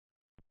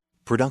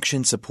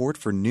Production support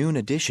for Noon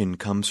Edition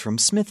comes from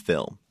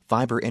Smithville,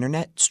 fiber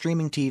internet,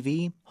 streaming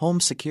TV,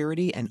 home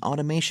security, and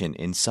automation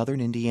in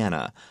southern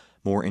Indiana.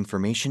 More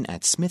information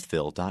at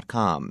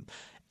smithville.com.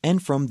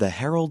 And from the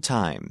Herald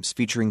Times,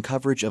 featuring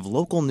coverage of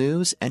local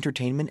news,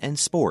 entertainment, and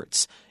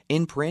sports,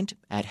 in print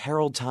at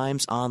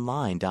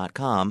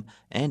heraldtimesonline.com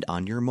and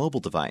on your mobile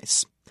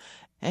device.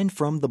 And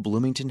from the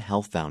Bloomington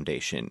Health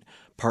Foundation,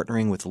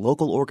 partnering with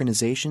local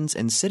organizations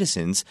and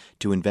citizens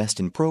to invest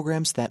in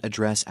programs that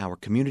address our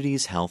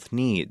community's health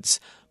needs.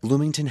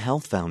 Bloomington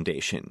Health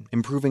Foundation,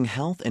 improving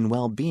health and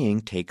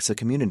well-being takes a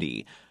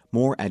community.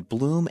 More at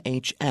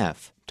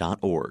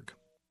bloomhf.org.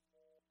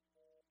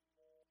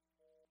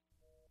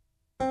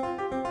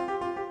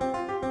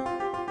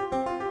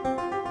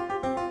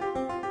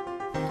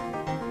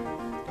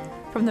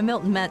 From the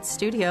Milton Metz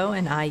studio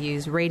in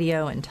IU's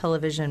radio and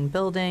television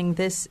building,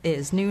 this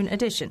is Noon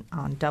Edition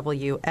on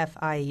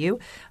WFIU.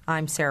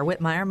 I'm Sarah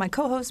Whitmire. My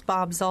co-host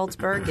Bob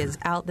Zaltzberg is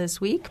out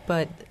this week,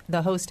 but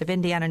the host of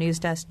Indiana News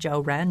Desk, Joe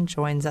Wren,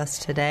 joins us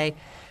today.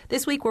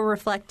 This week we're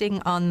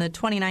reflecting on the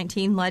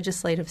 2019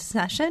 legislative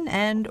session,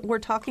 and we're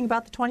talking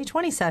about the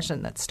 2020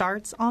 session that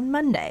starts on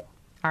Monday.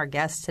 Our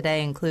guests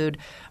today include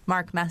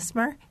Mark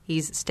Messmer.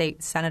 He's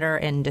state senator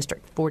in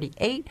District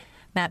 48.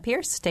 Matt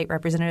Pierce, State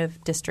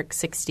Representative, District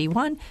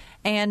 61,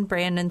 and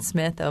Brandon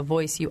Smith, a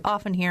voice you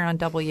often hear on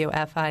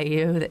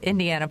WFIU, the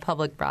Indiana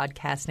Public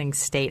Broadcasting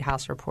State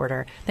House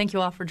reporter. Thank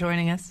you all for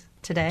joining us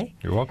today.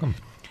 You're welcome.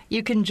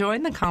 You can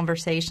join the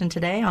conversation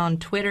today on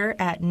Twitter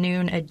at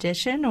Noon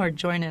Edition or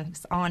join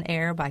us on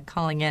air by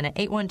calling in at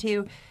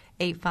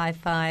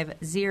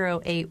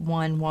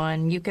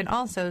 812-855-0811. You can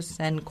also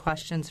send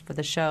questions for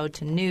the show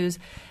to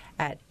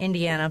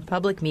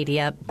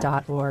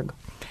news@indianapublicmedia.org.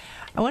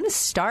 I want to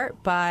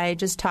start by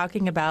just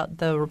talking about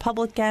the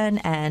Republican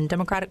and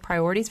Democratic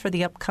priorities for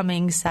the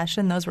upcoming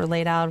session. Those were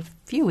laid out a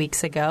few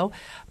weeks ago.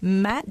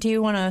 Matt, do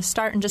you want to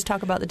start and just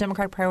talk about the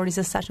Democratic priorities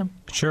this session?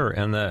 Sure.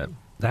 And the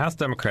House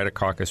Democratic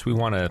Caucus, we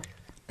want to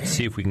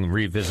see if we can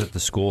revisit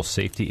the school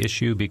safety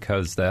issue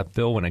because that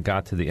bill, when it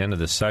got to the end of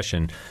the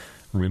session,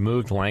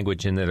 removed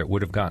language in that it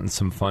would have gotten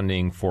some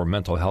funding for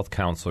mental health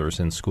counselors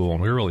in school.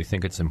 And we really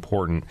think it's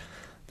important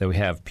that we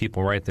have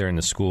people right there in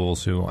the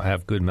schools who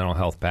have good mental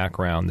health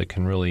background that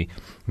can really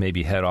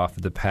maybe head off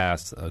at the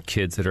pass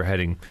kids that are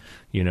heading,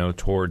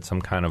 toward some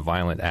kind of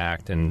violent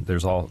act. And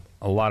there's a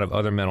lot of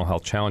other mental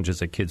health challenges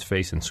that kids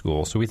face in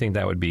school. So we think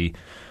that would be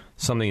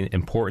something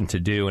important to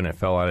do, and it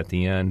fell out at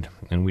the end.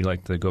 And we'd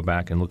like to go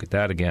back and look at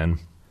that again.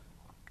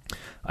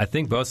 I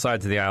think both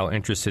sides of the aisle are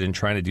interested in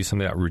trying to do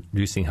something about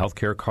reducing health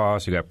care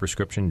costs. You've got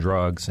prescription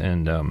drugs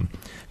and,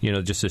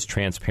 just this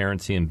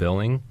transparency in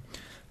billing.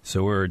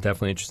 So we're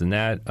definitely interested in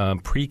that.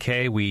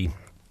 Pre-K, we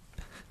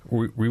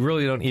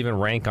really don't even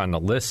rank on the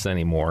lists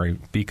anymore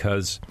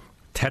because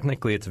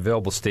technically it's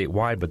available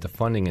statewide, but the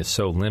funding is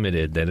so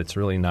limited that it's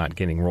really not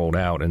getting rolled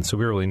out. And so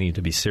we really need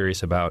to be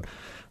serious about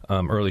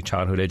early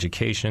childhood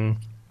education.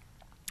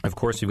 Of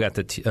course, you've got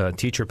the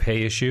teacher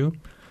pay issue.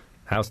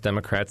 House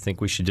Democrats think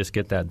we should just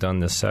get that done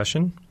this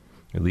session,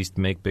 at least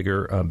make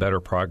better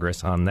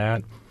progress on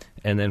that.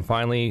 And then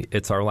finally,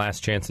 it's our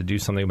last chance to do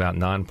something about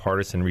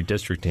nonpartisan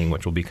redistricting,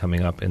 which will be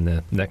coming up in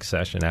the next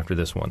session after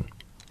this one.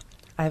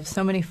 I have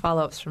so many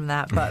follow-ups from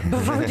that, but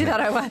before we do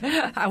that,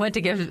 I went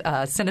to give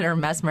Senator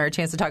Messmer a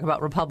chance to talk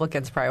about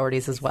Republicans'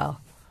 priorities as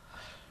well.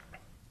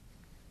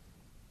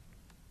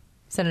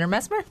 Senator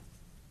Messmer?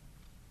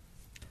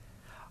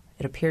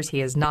 It appears he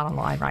is not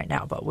online right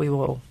now, but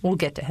we'll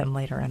get to him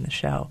later in the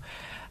show.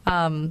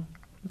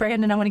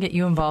 Brandon, I want to get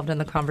you involved in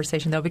the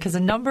conversation, though, because a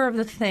number of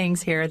the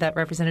things here that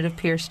Representative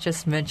Pierce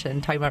just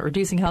mentioned, talking about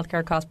reducing health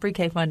care costs,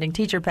 pre-K funding,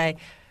 teacher pay,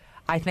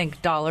 I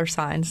think dollar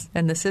signs,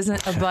 and this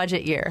isn't a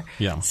budget year.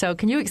 Yeah. So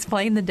can you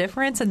explain the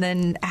difference, and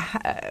then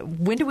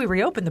when do we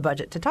reopen the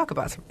budget to talk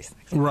about some of these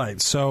things?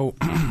 Right. So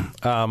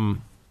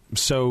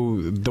So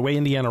the way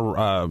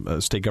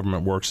Indiana state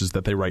government works is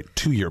that they write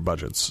 2-year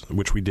budgets,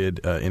 which we did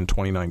in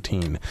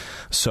 2019.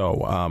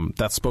 So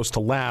that's supposed to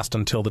last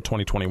until the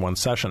 2021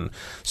 session.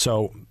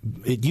 So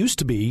it used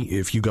to be,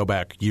 if you go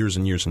back years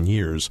and years and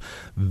years,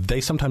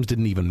 they sometimes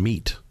didn't even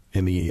meet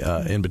in the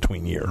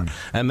in-between year.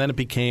 And then it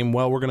became,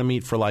 well, we're going to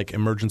meet for like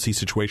emergency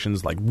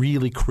situations, like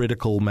really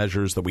critical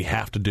measures that we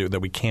have to do,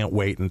 that we can't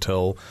wait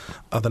until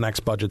the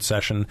next budget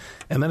session.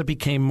 And then it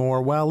became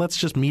more, well, let's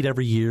just meet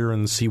every year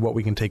and see what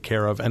we can take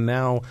care of. And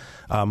now,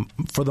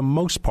 for the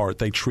most part,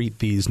 they treat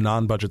these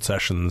non-budget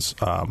sessions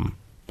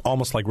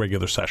almost like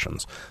regular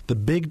sessions. The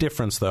big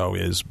difference, though,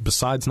 is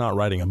besides not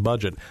writing a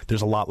budget,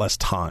 there's a lot less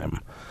time.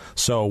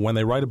 So when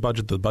they write a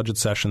budget, the budget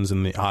sessions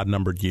in the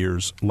odd-numbered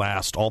years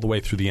last all the way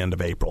through the end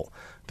of April.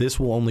 This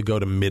will only go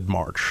to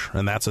mid-March,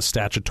 and that's a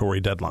statutory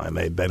deadline.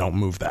 They don't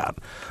move that.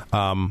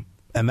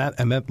 And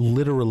that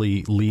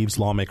literally leaves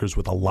lawmakers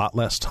with a lot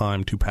less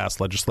time to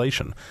pass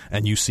legislation.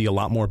 And you see a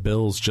lot more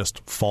bills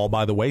just fall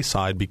by the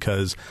wayside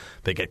because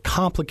they get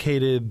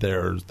complicated,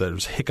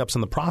 there's hiccups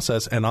in the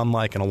process, and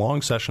unlike in a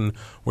long session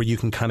where you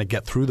can kind of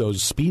get through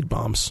those speed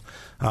bumps,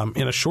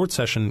 in a short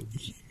session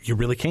you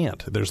really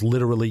can't. There's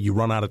literally, you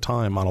run out of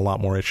time on a lot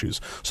more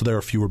issues. So there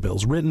are fewer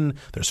bills written.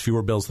 There's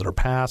fewer bills that are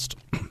passed.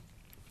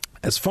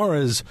 As far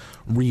as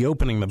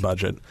reopening the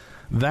budget,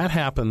 that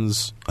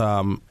happens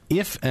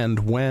if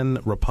and when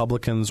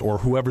Republicans or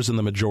whoever's in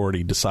the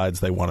majority decides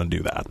they want to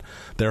do that.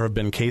 There have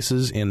been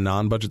cases in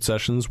non-budget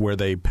sessions where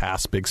they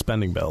pass big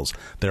spending bills.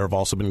 There have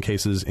also been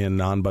cases in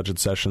non-budget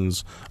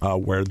sessions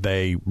where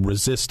they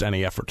resist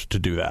any effort to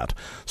do that.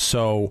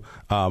 So,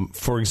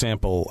 for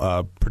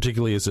example,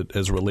 particularly as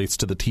it relates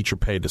to the teacher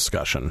pay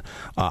discussion,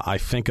 I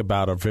think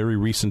about a very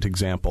recent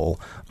example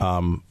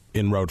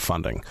in road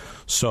funding.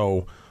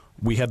 So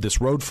we had this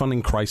road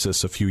funding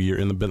crisis a few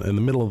years in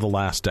the middle of the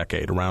last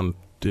decade. Around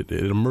it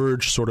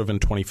emerged sort of in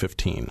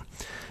 2015,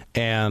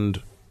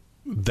 and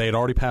they had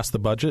already passed the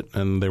budget,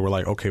 and they were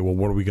like, okay, well,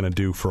 what are we going to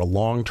do for a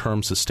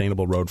long-term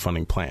sustainable road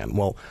funding plan?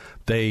 Well,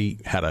 they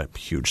had a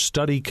huge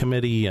study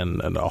committee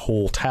and a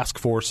whole task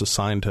force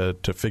assigned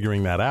to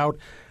figuring that out,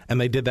 and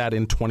they did that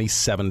in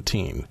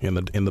 2017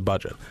 in the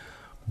budget.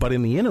 But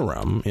in the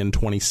interim, in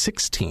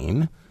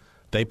 2016,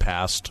 they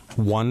passed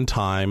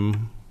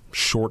one-time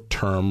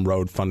short-term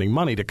road funding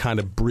money to kind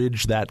of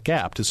bridge that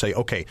gap, to say,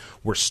 okay,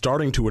 we're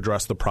starting to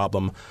address the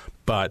problem,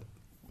 but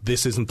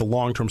this isn't the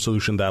long-term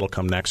solution. That'll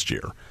come next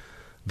year.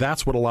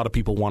 That's what a lot of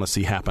people want to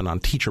see happen on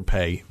teacher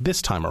pay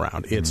this time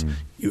around. It's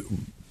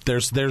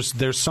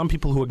there's some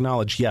people who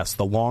acknowledge, yes,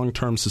 the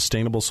long-term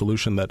sustainable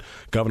solution that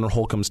Governor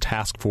Holcomb's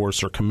task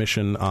force or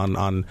commission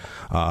on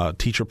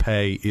teacher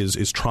pay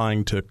is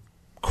trying to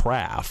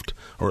craft,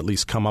 or at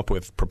least come up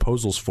with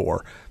proposals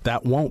for,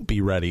 that won't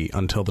be ready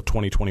until the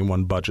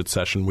 2021 budget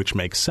session, which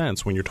makes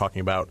sense when you're talking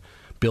about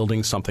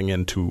building something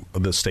into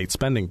the state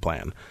spending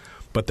plan.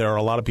 But there are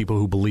a lot of people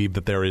who believe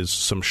that there is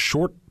some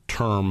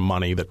short-term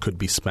money that could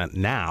be spent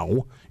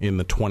now in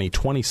the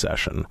 2020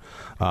 session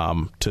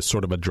to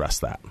sort of address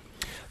that.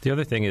 The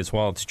other thing is,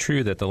 while it's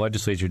true that the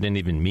legislature didn't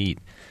even meet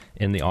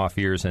in the off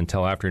years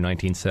until after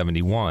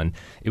 1971,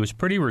 it was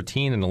pretty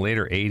routine in the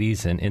later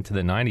 80s and into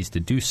the 90s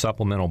to do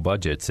supplemental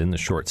budgets in the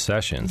short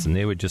sessions. And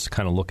they would just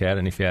kind of look at it,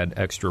 and if you had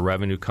extra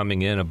revenue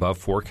coming in above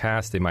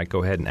forecast, they might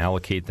go ahead and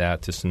allocate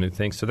that to some new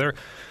things. So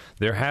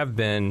there have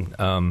been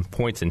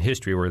points in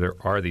history where there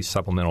are these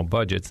supplemental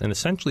budgets, and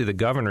essentially the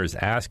governor is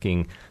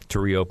asking to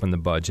reopen the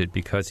budget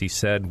because he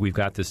said we've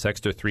got this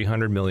extra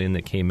 $300 million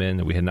that came in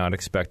that we had not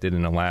expected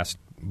in the last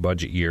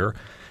budget year,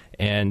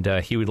 and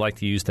he would like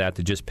to use that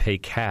to just pay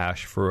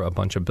cash for a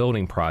bunch of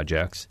building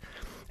projects.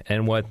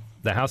 And what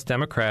the House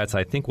Democrats,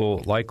 I think, will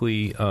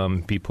likely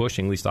be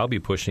pushing, at least I'll be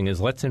pushing,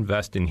 is let's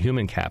invest in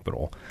human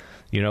capital.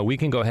 You know, we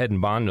can go ahead and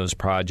bond those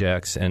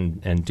projects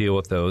and deal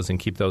with those and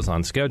keep those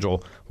on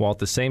schedule, while at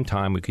the same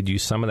time we could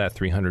use some of that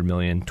 $300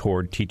 million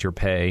toward teacher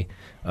pay,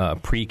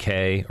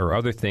 pre-K, or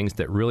other things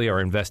that really are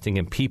investing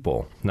in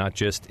people, not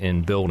just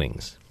in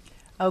buildings.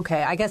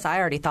 Okay, I guess I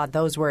already thought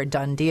those were a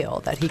done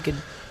deal, that he could.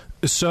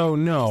 So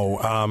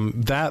no,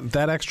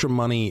 that extra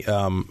money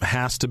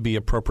has to be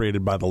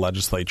appropriated by the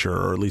legislature,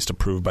 or at least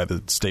approved by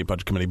the state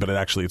budget committee. But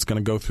it's going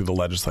to go through the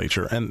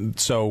legislature. And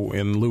so,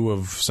 in lieu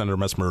of Senator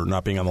Messmer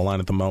not being on the line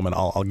at the moment,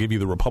 I'll give you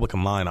the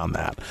Republican line on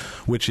that,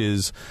 which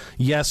is,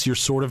 yes, you're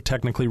sort of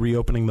technically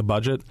reopening the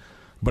budget,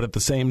 but at the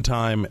same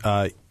time,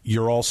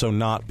 you're also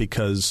not,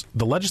 because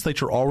the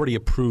legislature already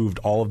approved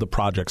all of the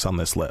projects on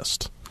this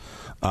list.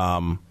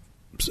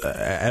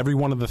 Every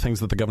one of the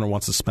things that the governor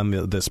wants to spend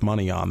this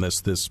money on,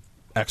 this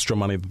extra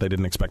money that they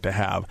didn't expect to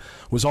have,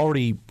 was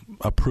already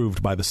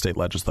approved by the state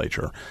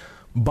legislature.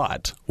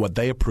 But what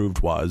they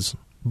approved was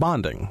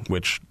bonding,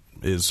 which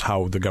is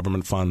how the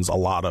government funds a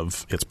lot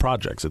of its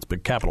projects, its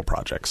big capital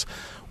projects.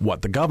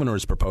 What the governor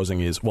is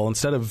proposing is, well,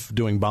 instead of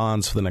doing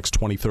bonds for the next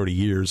 20, 30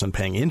 years and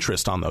paying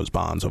interest on those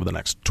bonds over the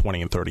next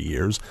 20 and 30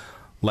 years,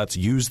 let's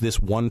use this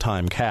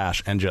one-time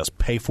cash and just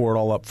pay for it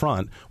all up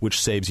front, which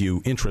saves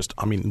you interest.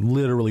 I mean,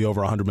 literally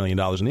over $100 million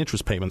in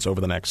interest payments over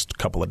the next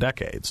couple of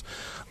decades.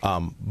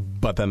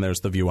 But then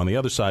there's the view on the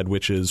other side,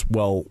 which is,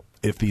 well,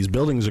 if these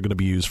buildings are going to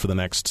be used for the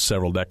next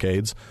several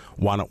decades,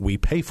 why don't we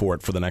pay for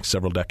it for the next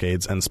several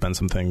decades and spend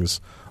some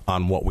things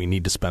on what we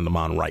need to spend them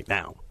on right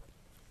now?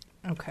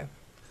 Okay.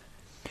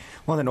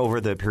 Well, then over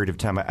the period of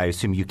time, I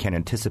assume you can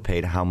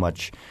anticipate how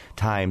much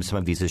time some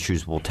of these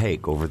issues will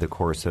take over the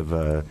course of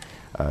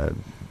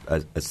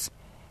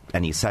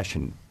any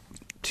session,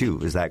 too.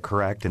 Is that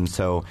correct? And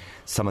so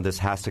some of this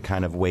has to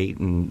kind of wait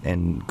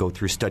and go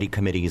through study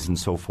committees and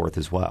so forth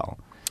as well.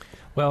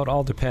 Well, it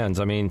all depends.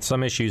 I mean,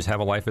 some issues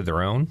have a life of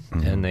their own,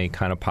 and they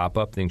kind of pop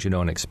up, things you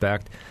don't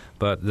expect.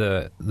 But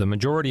the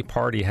majority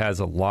party has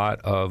a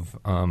lot of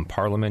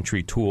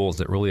parliamentary tools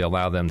that really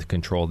allow them to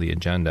control the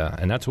agenda.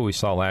 And that's what we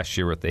saw last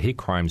year with the hate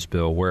crimes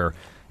bill, where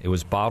it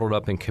was bottled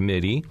up in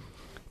committee.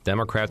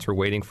 Democrats were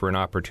waiting for an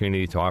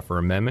opportunity to offer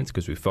amendments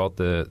because we felt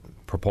the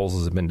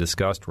proposals that had been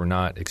discussed were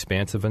not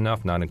expansive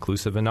enough, not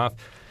inclusive enough.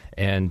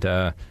 And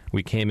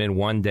we came in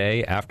one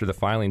day after the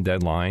filing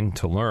deadline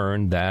to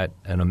learn that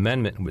an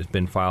amendment was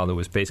been filed that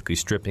was basically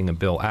stripping a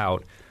bill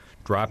out,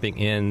 dropping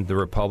in the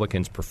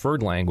Republicans'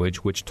 preferred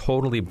language, which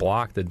totally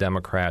blocked the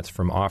Democrats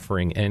from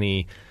offering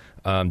any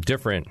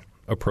different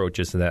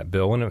approaches to that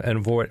bill,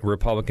 and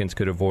Republicans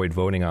could avoid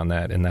voting on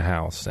that in the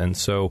House. And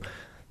so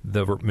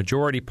the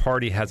majority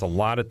party has a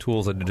lot of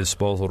tools at their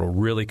disposal to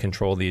really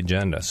control the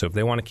agenda. So if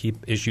they want to keep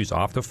issues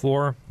off the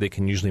floor, they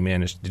can usually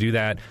manage to do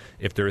that.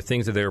 If there are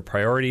things that are a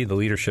priority, the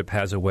leadership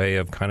has a way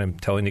of kind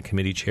of telling the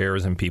committee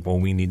chairs and people,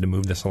 we need to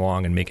move this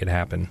along and make it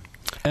happen.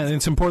 And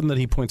it's important that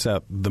he points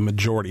out the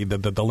majority,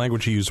 the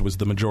language he used was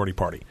the majority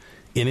party.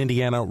 In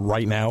Indiana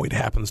right now, it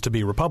happens to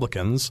be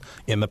Republicans.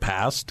 In the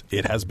past,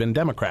 it has been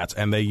Democrats,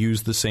 and they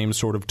use the same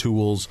sort of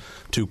tools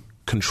to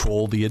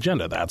control the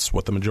agenda. That's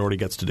what the majority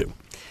gets to do.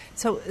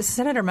 So,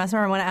 Senator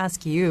Messmer, I want to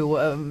ask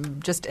you,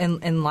 just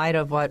in light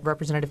of what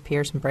Representative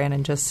Pierce and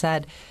Brannon just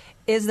said,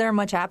 is there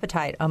much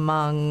appetite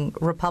among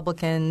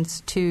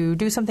Republicans to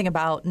do something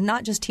about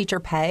not just teacher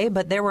pay,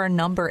 but there were a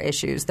number of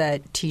issues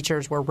that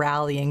teachers were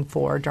rallying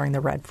for during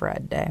the Red for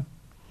Ed Day?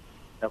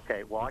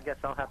 Okay, well, I guess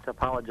I'll have to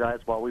apologize.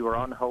 While we were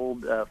on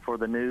hold for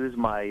the news,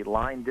 my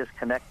line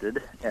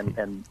disconnected,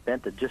 and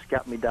Benta just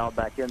got me dialed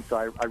back in,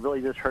 so I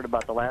really just heard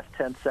about the last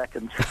 10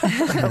 seconds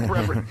of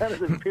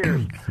Representative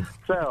Pierce.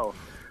 So,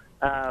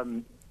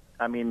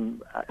 I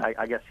mean,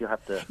 I guess you'll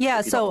have to.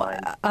 Yeah, so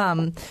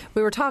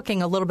we were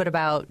talking a little bit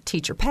about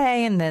teacher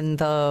pay and then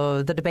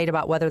the debate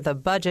about whether the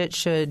budget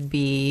should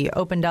be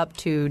opened up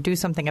to do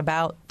something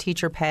about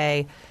teacher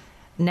pay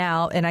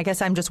now. And I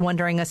guess I'm just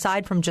wondering,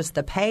 aside from just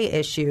the pay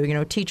issue, you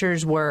know,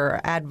 teachers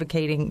were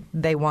advocating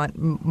they want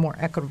more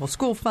equitable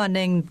school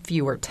funding,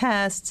 fewer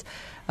tests.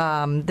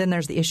 Then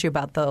there's the issue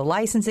about the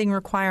licensing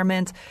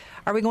requirements.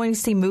 Are we going to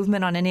see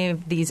movement on any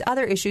of these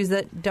other issues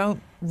that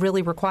don't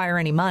really require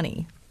any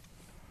money?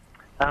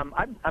 I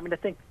mean,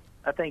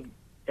 I think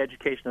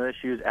educational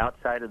issues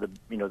outside of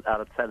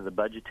the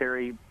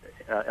budgetary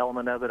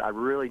element of it, I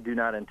really do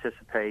not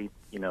anticipate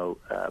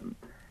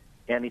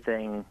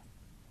anything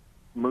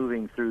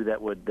moving through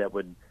that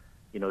would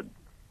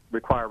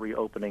require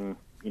reopening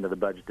the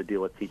budget to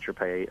deal with teacher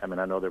pay. I mean,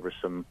 I know there was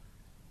some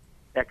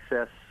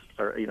excess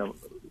or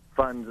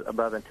funds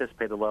above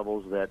anticipated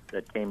levels that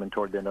came in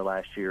toward the end of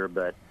last year,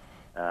 but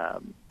I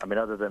mean,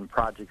 other than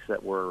projects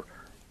that were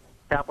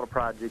capital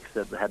projects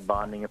that had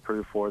bonding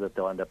approved for that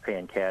they'll end up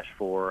paying cash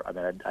for, I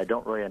mean, I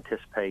don't really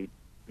anticipate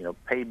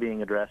pay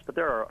being addressed, but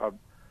there are a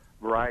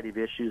variety of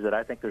issues that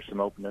I think there's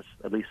some openness,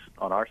 at least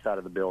on our side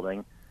of the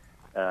building.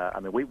 I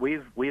mean,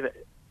 we've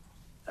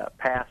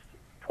passed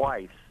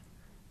twice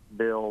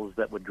bills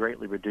that would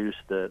greatly reduce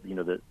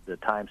the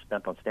time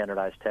spent on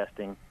standardized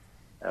testing.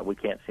 We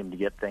can't seem to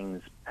get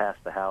things past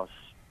the House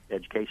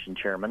Education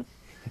Chairman.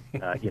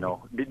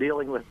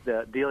 Dealing with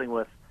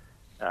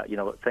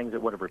things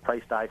that would have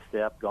replaced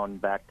ISTEP, gone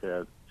back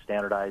to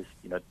standardized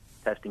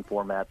testing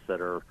formats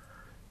that are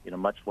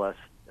much less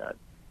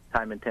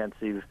time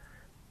intensive.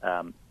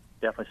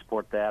 Definitely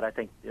support that. I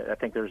think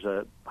there's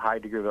a high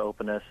degree of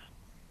openness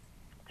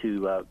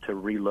to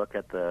relook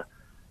at the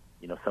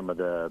some of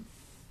the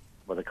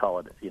what they call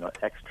it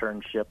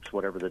externships,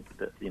 whatever the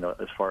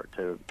as far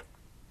to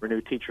renew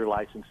teacher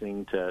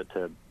licensing,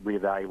 to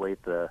reevaluate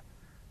the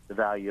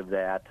value of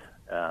that,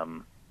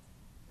 and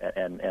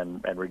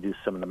reduce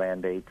some of the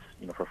mandates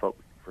for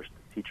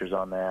teachers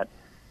on that.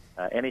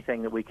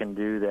 Anything that we can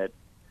do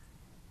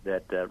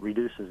that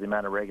reduces the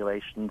amount of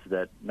regulations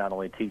that not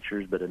only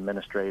teachers but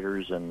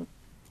administrators and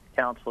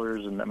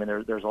counselors, and I mean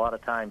there's a lot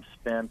of time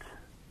spent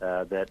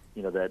that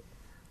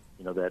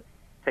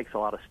takes a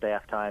lot of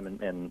staff time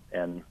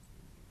and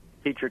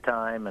teacher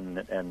time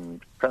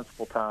and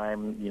principal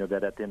time,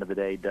 that at the end of the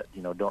day,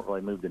 don't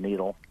really move the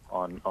needle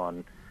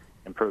on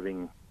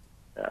improving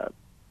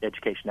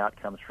education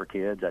outcomes for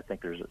kids. I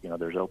think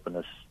there's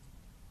openness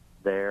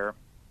there.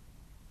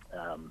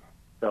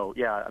 So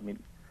yeah, I mean,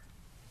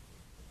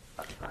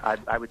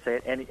 I would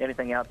say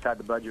anything outside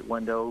the budget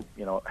window,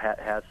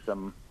 has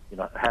some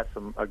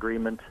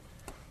agreement,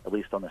 at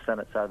least on the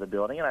Senate side of the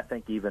building, and I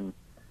think even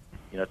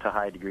to a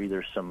high degree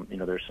there's some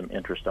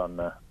interest on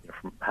the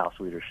from House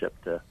leadership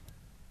to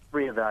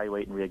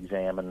reevaluate and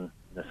reexamine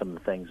some of the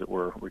things that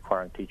we're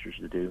requiring teachers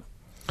to do.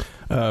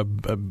 A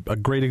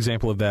great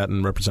example of that,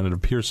 and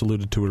Representative Pierce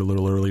alluded to it a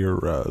little earlier,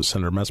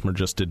 Senator Messmer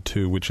just did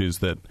too, which is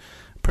that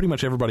pretty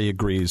much everybody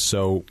agrees.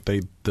 So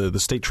the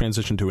state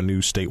transitioned to a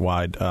new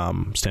statewide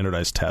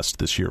standardized test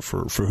this year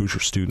for Hoosier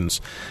students.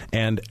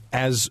 And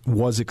as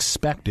was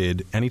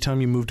expected,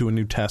 anytime you move to a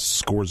new test,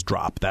 scores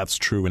drop. That's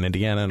true in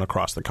Indiana and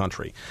across the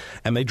country.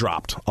 And they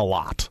dropped a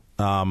lot.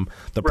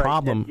 The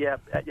problem... Yeah,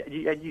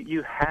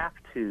 you have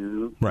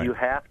to. Right. You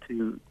have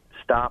to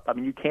stop. I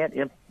mean, you can't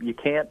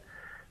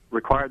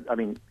require. I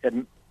mean,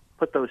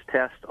 put those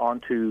tests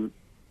onto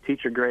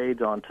teacher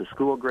grades, onto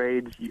school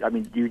grades. I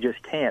mean, you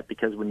just can't,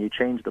 because when you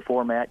change the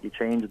format, you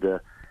change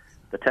the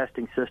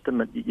testing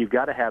system, and you've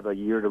got to have a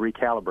year to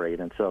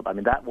recalibrate. And so, I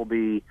mean, that will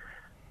be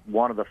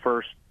one of the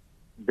first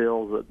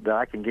bills that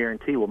I can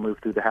guarantee will move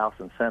through the House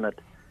and Senate,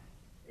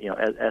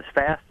 as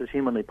fast as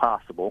humanly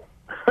possible.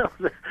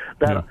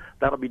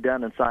 That'll be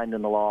done and signed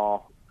into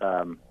law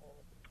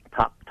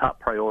top top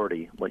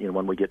priority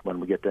when we get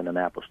to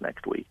Indianapolis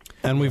next week.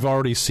 And we've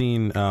already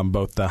seen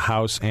both the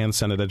House and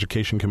Senate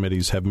Education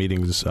Committees have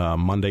meetings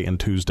Monday and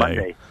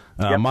Tuesday.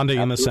 Monday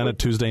in the Senate,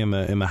 Tuesday in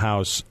the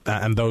House,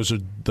 and those are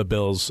the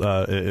bills.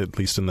 At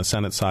least in the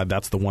Senate side,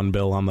 that's the one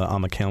bill on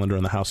the calendar.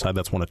 In the House side,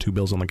 that's one of two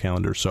bills on the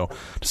calendar. So,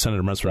 to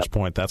Senator Metzler's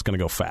point, that's going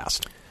to go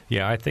fast.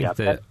 Yeah, I think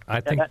I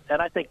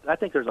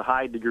think there's a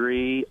high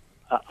degree.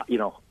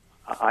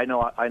 I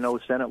know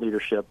Senate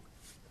leadership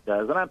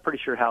does, and I'm pretty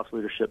sure House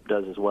leadership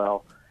does as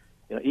well.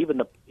 Even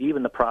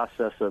the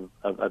process of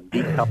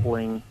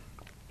decoupling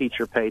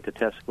teacher pay to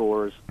test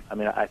scores. I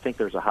mean, I think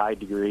there's a high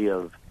degree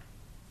of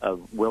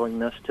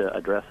willingness to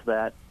address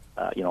that.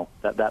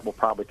 That will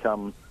probably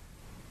come,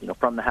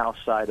 from the House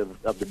side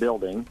of the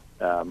building.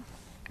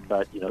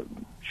 But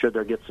should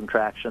there get some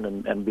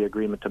traction and be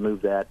agreement to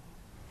move that,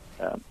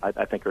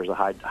 I think there's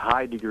a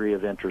high degree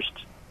of interest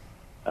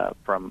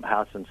from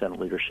House and Senate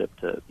leadership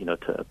to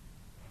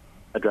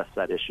address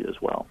that issue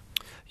as well.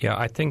 Yeah,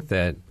 I think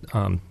that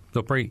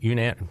there'll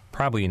be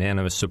probably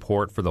unanimous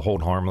support for the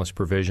hold harmless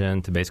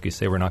provision to basically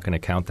say we're not going to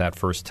count that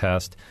first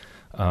test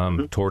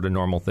toward a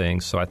normal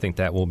thing. So I think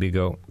that will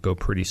go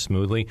pretty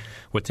smoothly.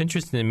 What's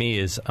interesting to me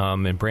is,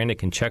 and Brandon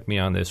can check me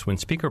on this, when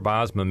Speaker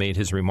Bosma made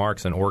his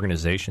remarks on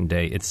Organization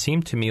Day, it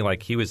seemed to me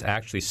like he was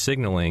actually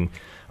signaling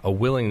a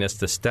willingness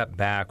to step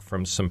back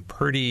from some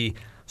pretty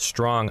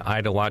strong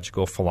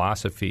ideological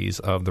philosophies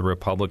of the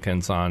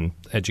Republicans on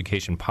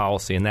education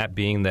policy, and that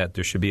being that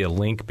there should be a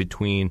link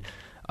between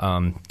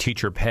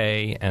teacher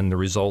pay and the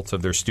results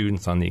of their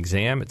students on the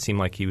exam. It seemed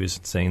like he was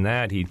saying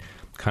that. He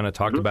kind of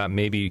talked about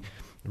maybe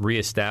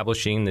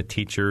reestablishing the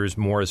teachers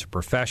more as a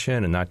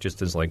profession and not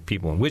just as like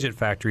people in widget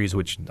factories,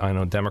 which I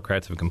know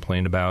Democrats have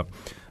complained about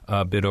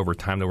a bit over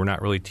time, that we're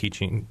not really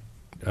treating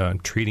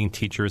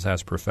teachers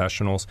as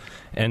professionals.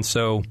 And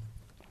so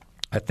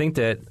I think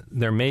that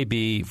there may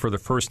be, for the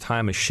first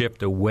time, a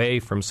shift away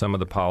from some of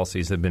the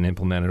policies that have been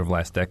implemented over the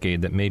last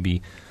decade that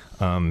maybe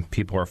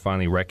people are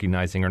finally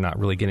recognizing are not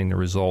really getting the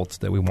results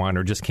that we want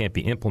or just can't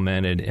be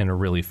implemented in a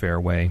really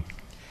fair way.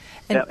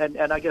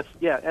 And I guess,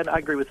 and I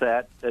agree with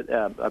that.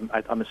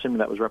 I'm assuming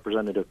that was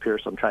Representative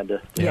Pierce. I'm trying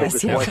to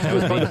yes. take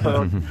this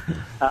point.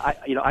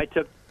 I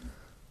took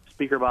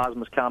Speaker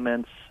Bosma's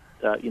comments,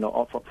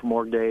 from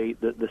Org Day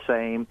the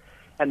same.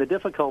 And the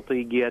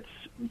difficulty gets,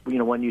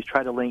 when you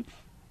try to link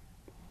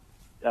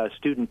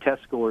student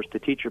test scores to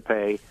teacher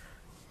pay,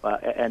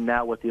 and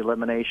now with the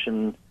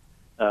elimination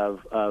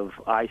of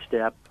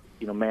ISTEP,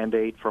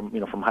 mandate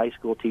from high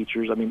school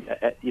teachers. I mean,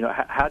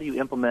 how do you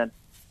implement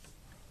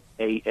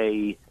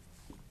a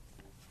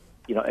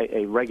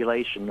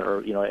regulation or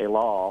a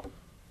law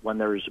when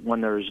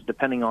there's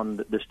depending on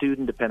the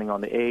student, depending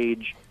on the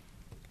age,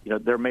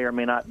 there may or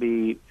may not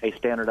be a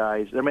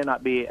standardized, there may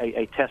not be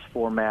a test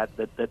format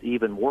that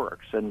even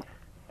works, and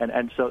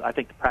so I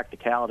think the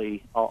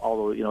practicality,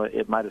 although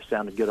it might have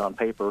sounded good on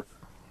paper,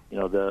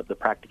 the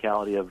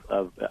practicality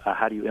of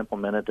how do you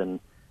implement it and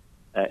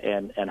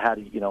how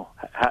do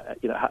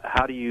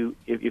how do you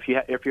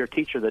if you're a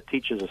teacher that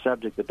teaches a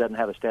subject that doesn't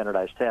have a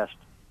standardized test,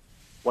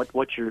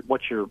 what's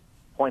your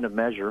point of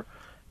measure,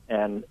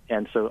 and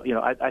so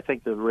I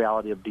think the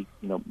reality of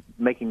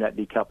making that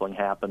decoupling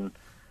happen,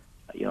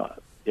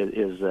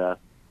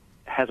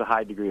 has a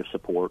high degree of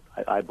support,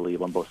 I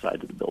believe, on both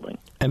sides of the building.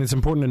 And it's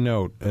important to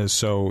note,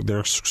 so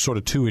there's sort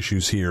of two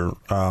issues here.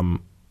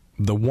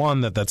 The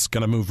one that's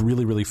going to move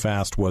really, really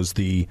fast was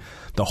the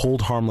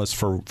hold harmless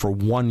for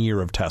 1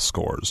 year of test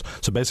scores.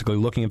 So basically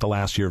looking at the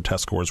last year of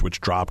test scores,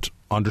 which dropped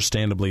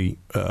understandably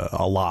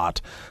a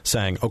lot,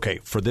 saying, okay,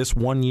 for this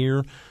 1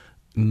 year,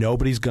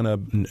 nobody's going to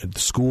 –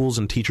 schools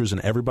and teachers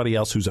and everybody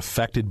else who's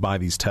affected by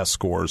these test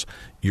scores,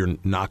 you're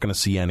not going to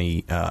see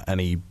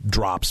any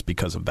drops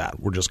because of that.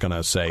 We're just going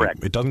to say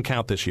it doesn't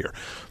count this year.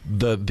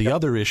 The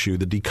other issue,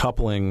 the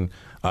decoupling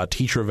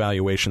teacher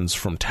evaluations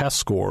from test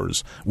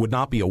scores, would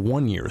not be a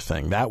 1 year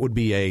thing. That would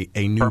be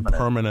a new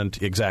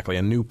permanent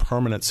a new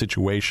permanent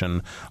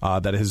situation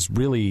that has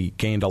really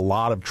gained a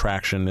lot of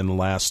traction in the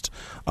last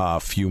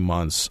few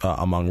months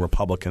among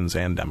Republicans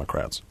and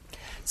Democrats.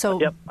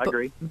 So I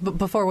agree.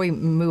 Before we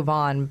move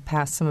on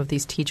past some of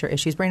these teacher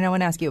issues, Brandon, I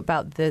want to ask you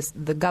about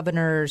the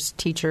governor's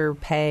teacher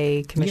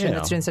pay commission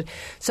that students did.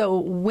 So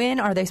when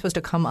are they supposed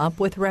to come up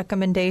with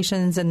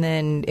recommendations? And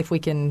then if we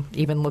can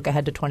even look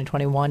ahead to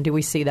 2021, do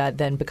we see that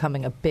then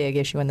becoming a big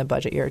issue in the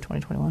budget year of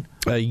 2021?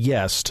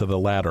 Yes, to the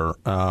latter.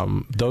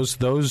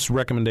 Those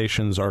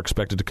recommendations are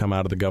expected to come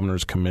out of the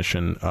governor's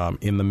commission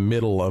in the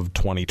middle of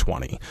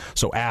 2020.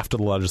 So after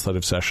the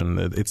legislative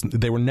session.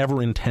 They were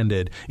never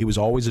intended. It was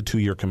always a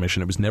 2-year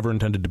commission. It was never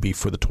intended to be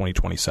for the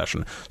 2020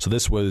 session. So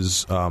this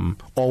was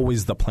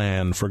always the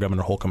plan for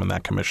Governor Holcomb and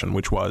that commission,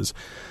 which was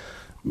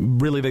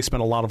really they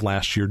spent a lot of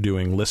last year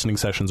doing listening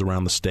sessions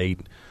around the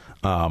state,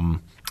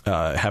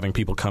 having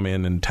people come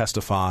in and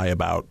testify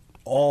about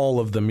all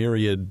of the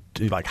myriad,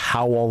 like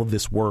how all of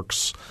this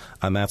works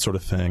and that sort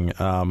of thing.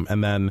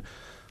 And then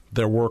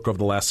their work over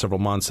the last several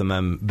months, and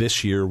then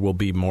this year will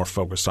be more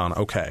focused on,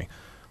 okay,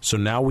 so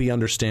now we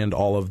understand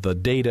all of the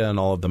data and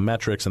all of the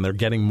metrics, and they're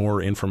getting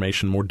more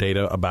information, more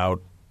data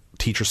about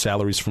teacher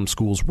salaries from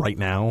schools right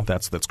now.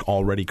 That's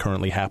already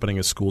currently happening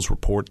as schools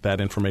report that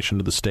information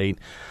to the state.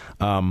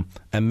 And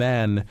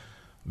then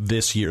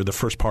this year, the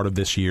first part of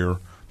this year,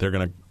 they're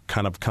going to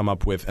kind of come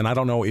up with, and I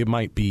don't know, it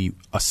might be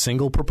a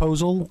single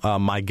proposal.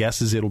 My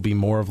guess is it'll be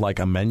more of like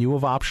a menu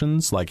of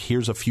options. Like,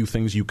 here's a few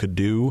things you could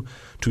do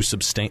to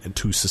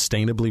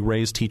sustainably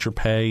raise teacher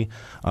pay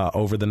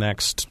over the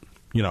next,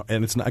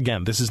 and it's not,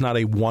 again, this is not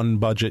a one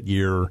budget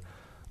year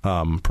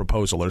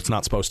proposal, or it's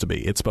not supposed to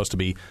be. It's supposed to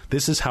be,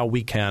 this is how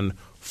we can,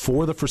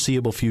 for the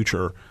foreseeable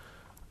future,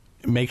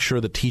 make sure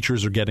that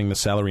teachers are getting the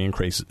salary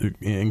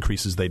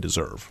increases they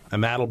deserve.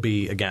 And that'll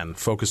be, again,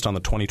 focused on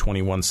the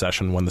 2021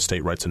 session when the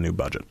state writes a new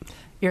budget.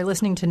 You're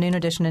listening to Noon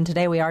Edition, and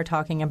today we are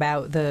talking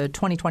about the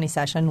 2020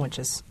 session, which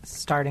is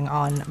starting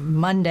on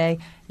Monday.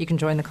 You can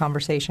join the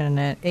conversation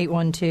at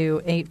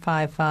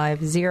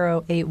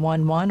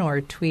 812-855-0811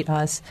 or tweet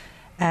us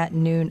at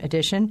Noon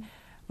Edition. I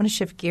want to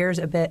shift gears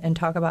a bit and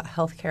talk about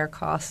health care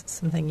costs,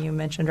 something you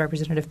mentioned,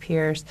 Representative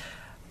Pierce.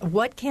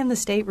 What can the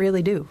state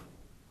really do?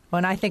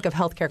 When I think of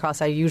healthcare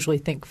costs, I usually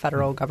think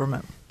federal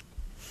government.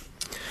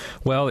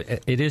 Well,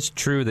 it is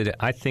true that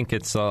I think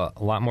it's a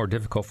lot more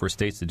difficult for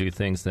states to do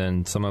things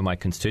than some of my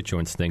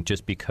constituents think,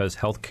 just because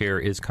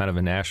healthcare is kind of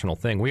a national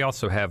thing. We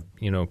also have,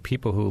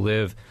 people who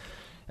live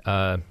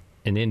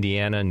in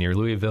Indiana near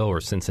Louisville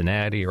or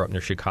Cincinnati or up near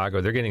Chicago.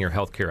 They're getting their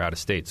healthcare out of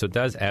state. So it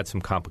does add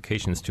some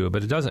complications to it,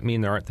 but it doesn't mean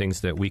there aren't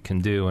things that we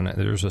can do. And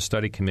there's a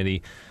study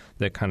committee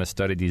that kind of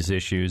studied these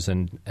issues.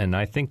 And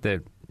I think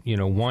that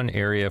one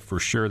area for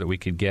sure that we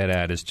could get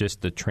at is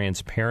just the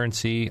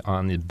transparency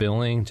on the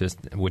billing,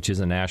 which is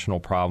a national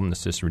problem.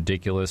 It's this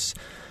ridiculous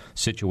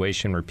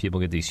situation where people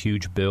get these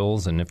huge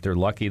bills, and if they're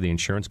lucky, the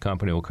insurance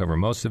company will cover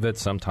most of it.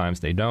 Sometimes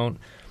they don't,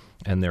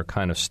 and they're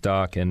kind of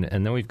stuck. And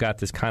then we've got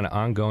this kind of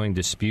ongoing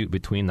dispute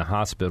between the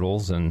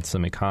hospitals and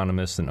some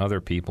economists and other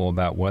people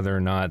about whether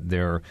or not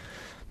they're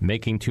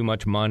making too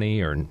much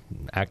money or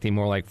acting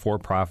more like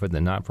for-profit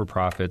than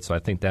not-for-profit. So I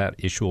think that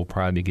issue will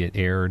probably get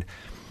aired.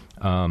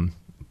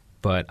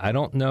 But I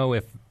don't know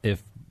if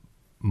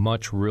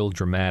much real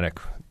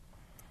dramatic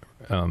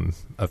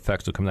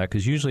effects will come out,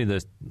 because usually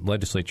the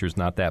legislature is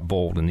not that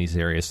bold in these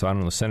areas. So I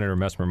don't know, Senator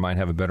Messmer might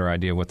have a better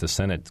idea what the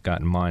Senate's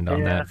got in mind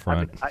on that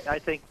front. I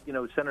think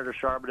Senator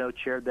Charbonneau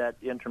chaired that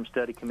interim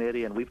study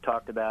committee, and we've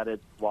talked about it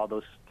while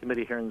those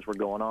committee hearings were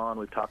going on.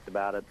 We've talked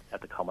about it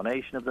at the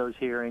culmination of those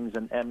hearings,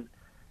 and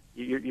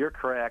you're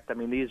correct. I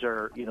mean, these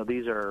are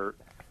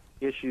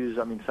issues.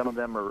 I mean, some of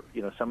them are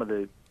some of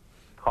the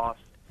cost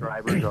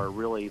drivers are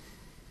really,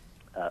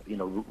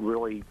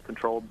 really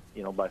controlled,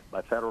 by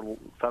federal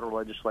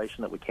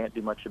legislation that we can't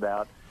do much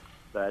about.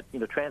 But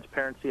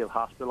transparency of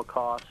hospital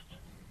costs,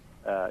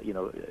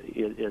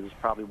 is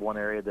probably one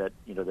area that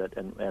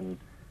and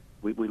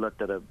we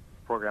looked at a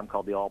program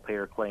called the All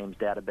Payer Claims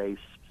Database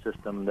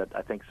System that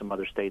I think some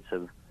other states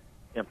have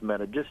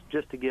implemented,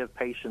 just to give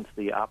patients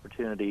the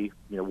opportunity,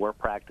 where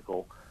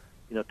practical,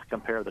 to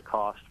compare the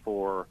cost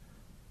for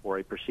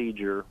a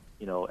procedure,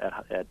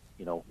 at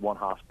one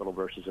hospital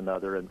versus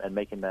another, and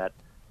making that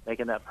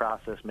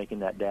process, making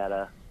that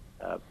data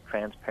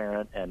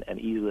transparent and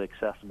easily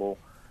accessible,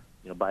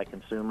 by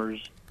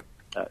consumers,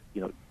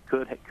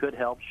 could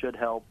help, should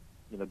help,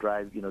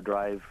 drive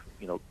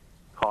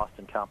cost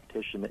and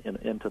competition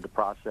into the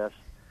process.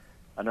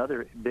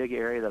 Another big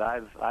area that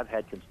I've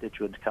had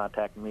constituents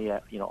contact me,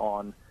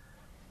 on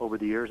over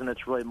the years, and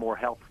it's really more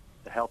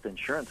the health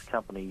insurance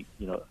company,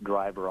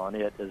 driver on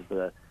it, is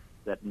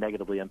that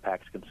negatively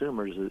impacts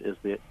consumers is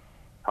the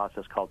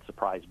process called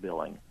surprise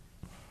billing,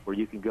 where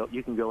you can go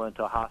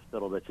into a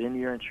hospital that's in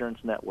your insurance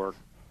network,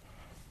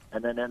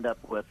 and then end up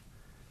with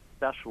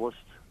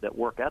specialists that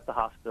work at the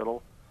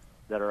hospital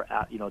that are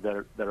out,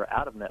 that are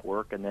out of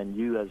network, and then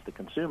you as the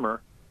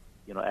consumer,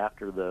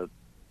 after the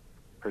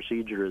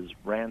procedure is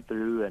ran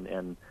through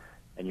and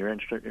your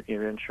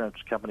insurance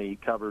company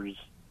covers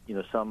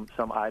some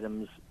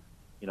items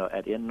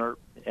at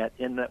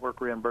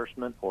in-network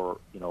reimbursement, or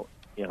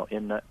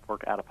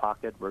in-network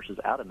out-of-pocket versus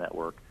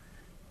out-of-network,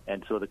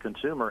 and so the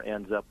consumer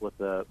ends up with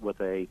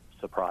a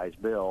surprise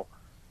bill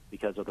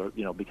because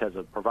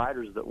of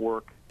providers that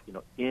work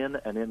in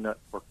an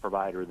in-network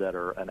provider that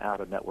are an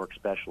out-of-network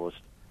specialist,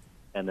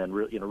 and then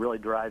really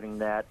driving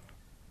that.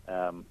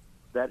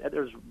 That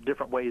there's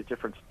different ways,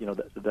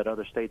 that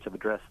other states have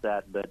addressed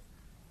that, but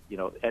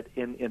at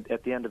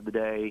the end of the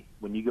day,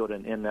 when you go to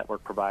an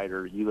in-network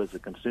provider, you as a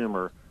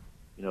consumer,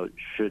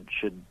 should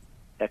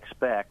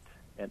expect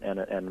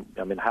and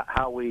I mean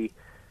how we,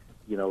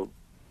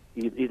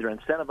 either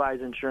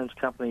incentivize insurance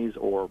companies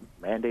or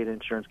mandate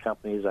insurance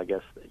companies. I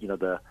guess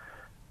the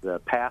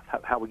path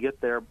how we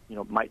get there,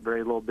 might vary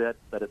a little bit,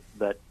 but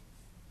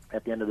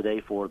at the end of the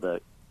day, for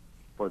the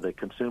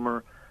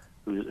consumer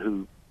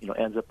who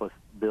ends up with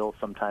bills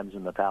sometimes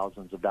in the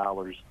thousands of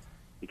dollars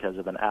because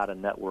of an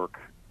out-of-network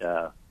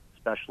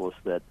specialist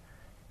that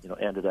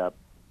ended up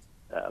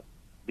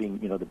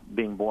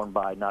being borne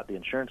by not the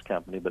insurance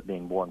company but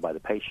being borne by the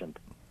patient.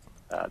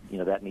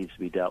 That needs to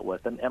be dealt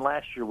with. And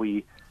last year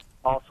we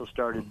also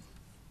started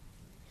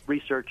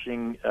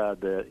researching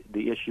the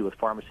issue with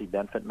pharmacy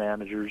benefit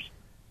managers,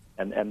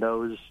 and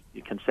those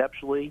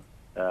conceptually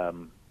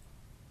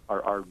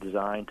are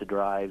designed to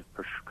drive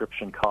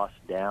prescription costs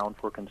down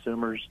for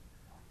consumers.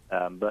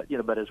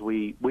 But as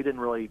we didn't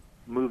really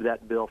move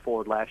that bill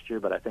forward last year,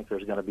 but I think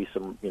there's going to be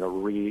some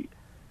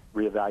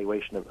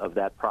reevaluation of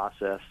that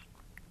process,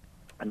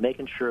 and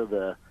making sure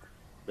the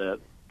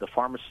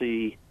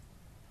pharmacy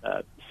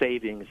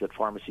savings that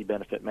pharmacy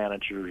benefit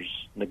managers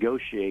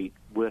negotiate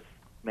with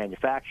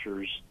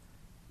manufacturers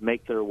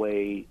make their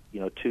way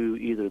to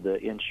either the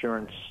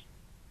insurance,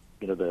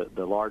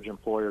 the large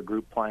employer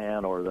group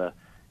plan, or the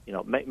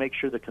make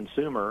sure the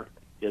consumer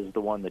is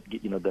the one that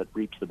that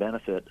reaps the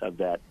benefit of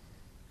that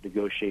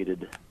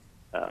negotiated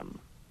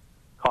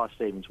cost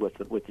savings with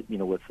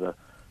the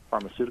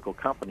pharmaceutical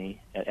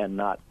company, and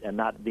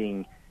not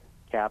being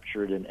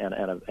captured in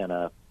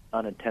a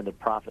unintended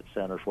profit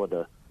center for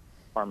the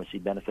pharmacy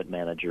benefit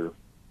manager.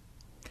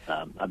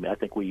 I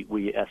think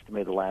we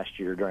estimated last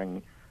year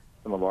during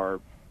some of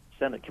our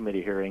Senate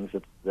committee hearings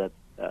that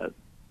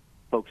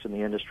folks in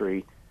the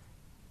industry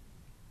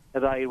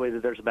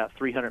evaluated there's about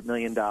 $300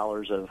 million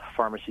of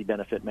pharmacy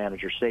benefit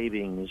manager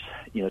savings,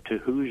 to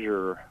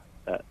Hoosier,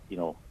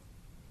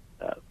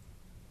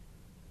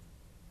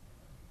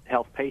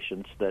 health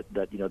patients that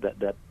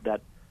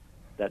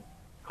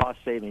cost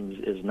savings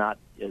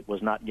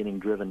was not getting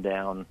driven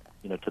down,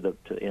 to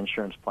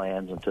insurance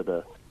plans and to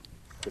the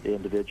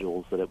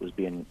individuals, that it was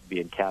being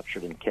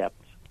captured and kept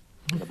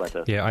by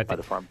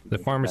the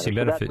pharmacy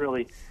benefit.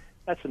 So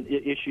that's an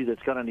issue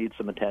that's going to need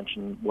some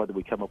attention, whether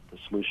we come up with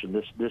a solution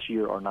this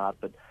year or not.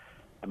 But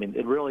from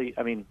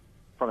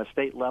a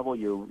state level,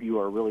 you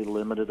are really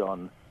limited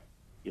on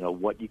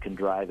what you can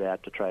drive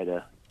at to try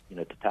to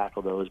to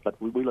tackle those. But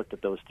we looked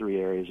at those three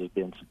areas as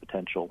being some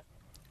potential.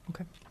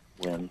 Okay.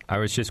 I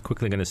was just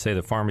quickly going to say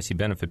the pharmacy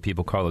benefit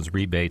people call those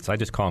rebates. I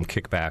just call them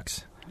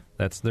kickbacks.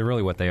 They're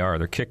really what they are.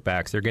 They're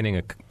kickbacks. They're getting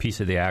a piece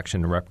of the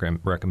action to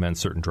recommend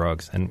certain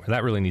drugs, and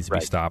that really needs to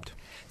be stopped.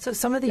 So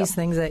some of these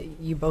things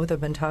that you both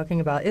have been talking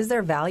about, is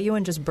there value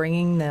in just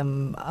bringing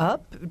them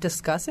up,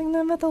 discussing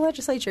them at the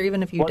legislature,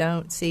 even if you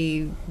don't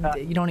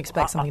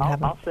expect something to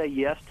happen? I'll say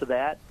yes to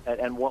that.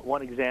 And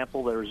one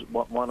example, there's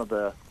one of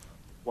the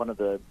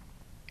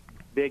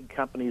big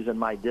companies in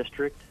my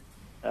district.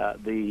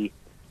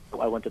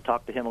 I went to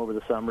talk to him over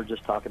the summer,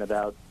 just talking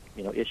about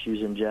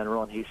issues in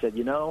general, and he said,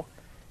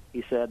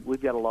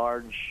 we've got a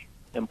large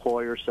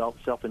employer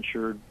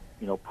self-insured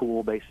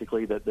pool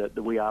basically that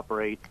we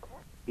operate.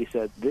 He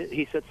said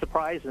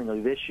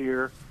surprisingly this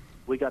year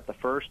we got the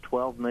first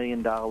 $12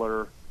 million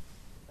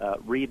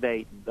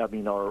rebate. Those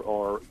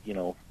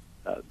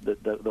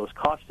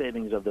cost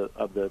savings from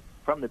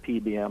the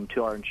PBM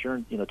to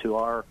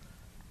our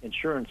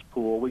insurance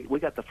pool. We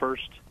got the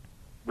first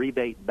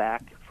rebate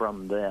back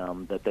from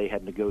them that they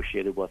had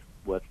negotiated with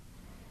the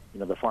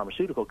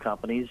pharmaceutical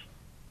companies,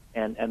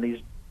 and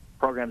these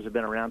programs have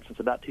been around since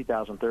about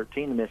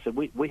 2013, and they said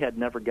we had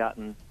never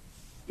gotten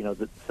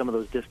some of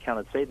those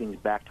discounted savings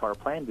back to our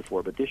plan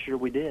before, but this year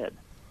we did.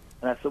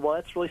 And I said, well,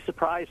 that's really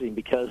surprising,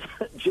 because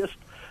just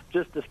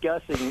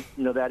discussing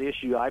that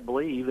issue, I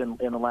believe in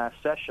the last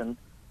session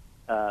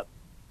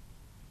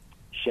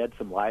shed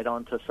some light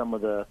onto some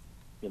of the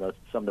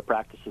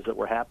practices that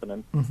were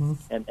happening,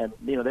 and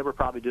they were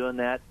probably doing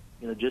that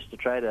just to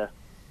try to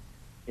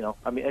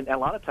and a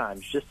lot of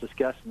times just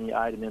discussing the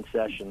item in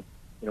session.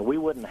 We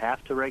wouldn't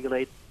have to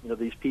regulate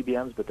these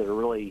PBMs, but they're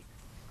really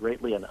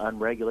greatly an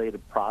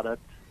unregulated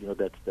product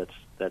that's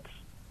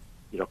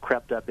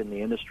crept up in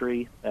the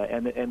industry,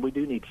 and we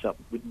do need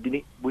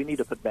we need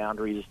to put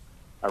boundaries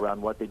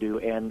around what they do,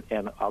 and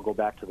I'll go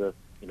back to the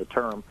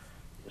term,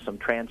 some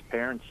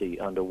transparency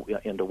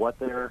into what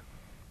they're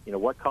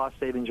what cost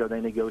savings are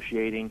they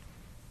negotiating,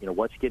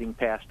 what's getting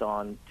passed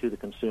on to the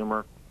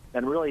consumer,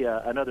 and really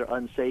another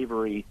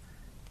unsavory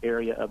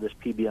area of this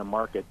PBM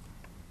market.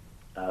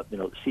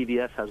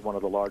 CVS has one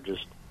of the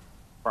largest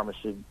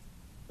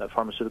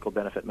pharmaceutical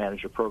benefit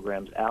manager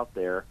programs out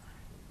there,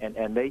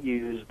 and they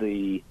use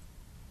the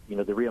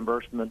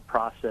reimbursement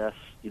process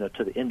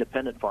to the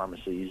independent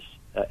pharmacies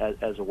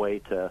as a way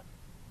to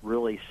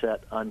really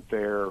set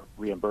unfair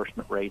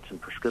reimbursement rates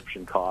and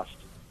prescription costs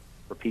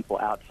for people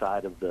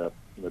outside of the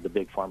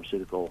big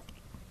pharmaceutical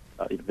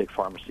big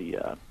pharmacy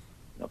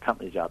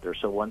companies out there.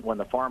 So when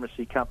the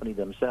pharmacy company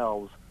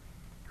themselves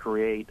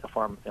create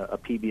a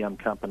PBM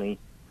company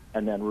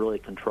and then really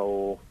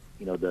control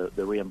the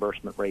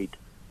reimbursement rate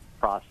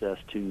process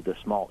to the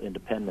small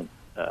independent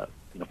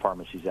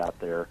pharmacies out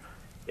there,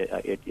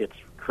 it's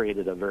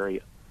created a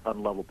very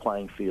unlevel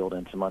playing field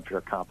and some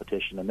unfair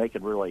competition, and they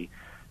can really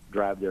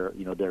drive their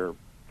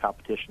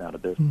competition out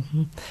of business.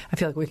 I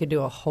feel like we could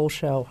do a whole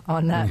show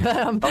on that.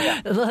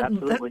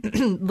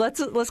 Absolutely. Let's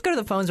go to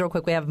the phones real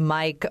quick. We have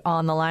Mike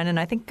on the line, and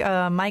I think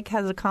Mike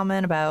has a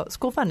comment about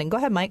school funding. Go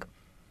ahead, Mike.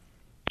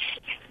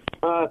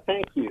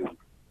 Thank you.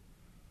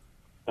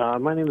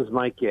 My name is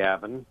Mike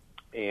Gavin,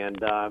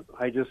 and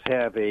I just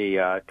have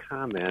a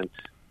comment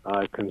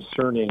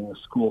concerning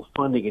school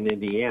funding in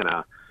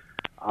Indiana.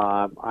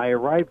 I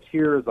arrived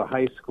here as a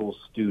high school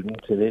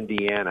student in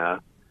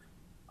Indiana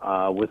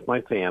with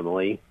my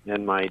family,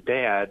 and my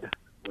dad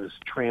was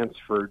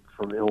transferred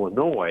from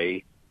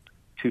Illinois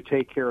to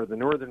take care of the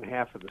northern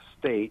half of the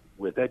state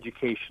with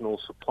educational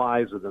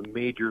supplies with a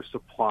major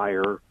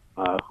supplier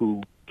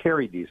who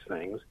carried these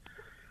things.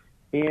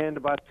 And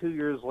about 2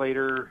 years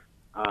later,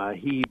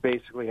 he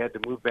basically had to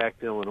move back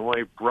to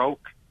Illinois,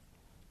 broke,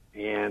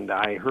 and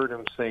I heard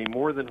him say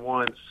more than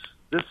once,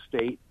 this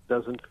state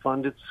doesn't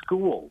fund its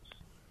schools.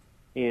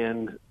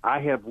 And I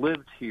have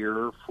lived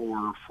here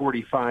for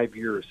 45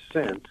 years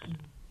since,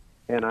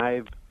 and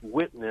I've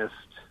witnessed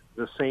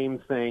the same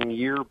thing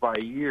year by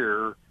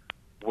year,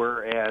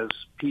 whereas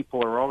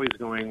people are always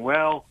going,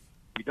 well,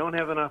 we don't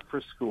have enough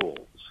for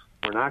schools.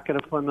 We're not going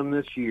to fund them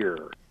this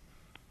year,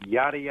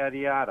 yada, yada,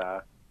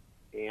 yada.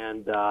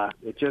 And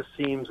it just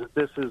seems that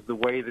this is the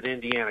way that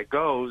Indiana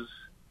goes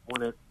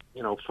when it,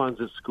 funds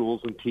its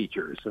schools and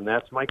teachers. And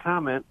that's my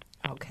comment.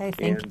 Okay,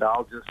 thank you.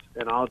 I'll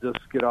just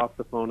get off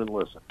the phone and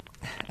listen.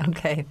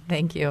 Okay,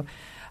 thank you.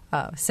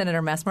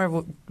 Senator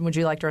Messmer, would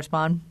you like to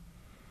respond?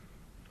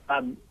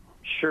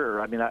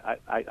 Sure. I mean,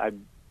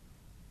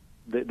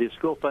 the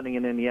school funding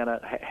in Indiana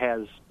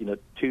has,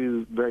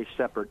 two very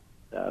separate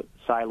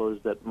silos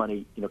that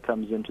money,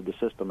 comes into the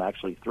system.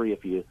 Actually, three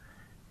if you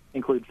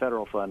include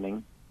federal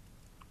funding.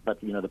 But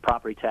the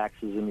property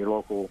taxes in your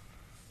local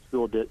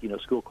school,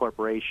 school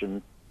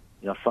corporation,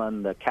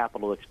 fund the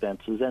capital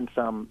expenses and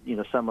some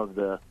of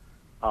the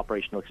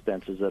operational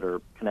expenses that are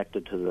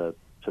connected to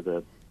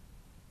the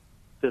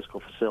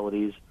physical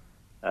facilities.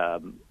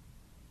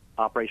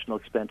 Operational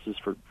expenses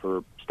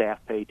for staff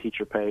pay,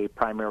 teacher pay,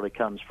 primarily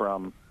comes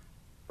from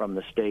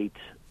the state,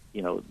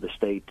 the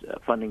state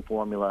funding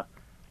formula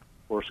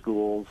for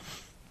schools.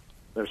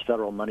 There's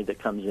federal money that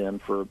comes in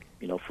for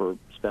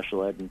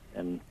special ed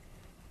and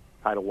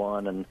Title I,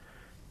 and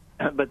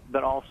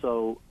but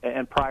also,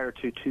 and prior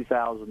to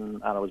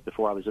 2000, I don't know, it was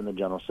before I was in the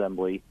General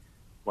Assembly,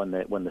 when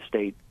the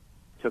state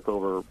took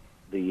over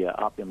the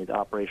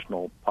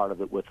operational part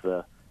of it with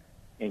the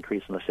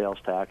increase in the sales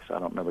tax. I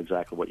don't remember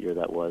exactly what year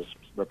that was.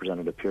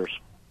 Representative Pierce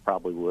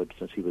probably would,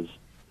 since he was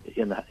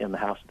in the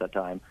House at that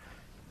time.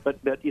 But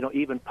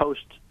even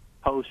post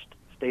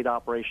state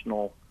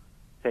operational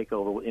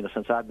takeover,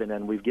 since I've been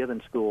in, we've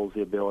given schools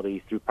the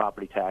ability through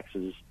property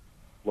taxes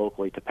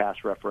locally to pass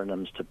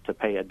referendums to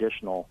pay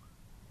additional,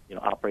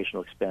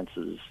 operational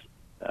expenses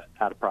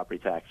out of property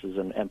taxes.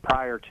 And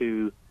prior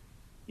to,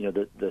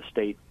 the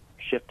state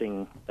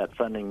shifting that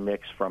funding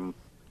mix from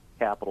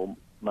capital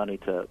money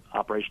to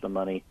operational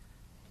money,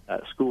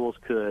 schools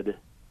could,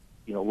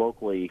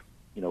 locally,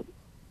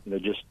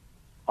 just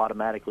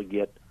automatically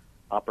get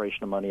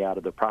operational money out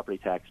of the property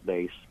tax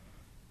base.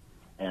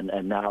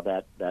 And now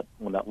that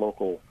when that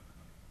local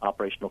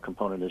operational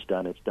component is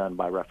done, it's done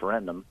by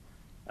referendum.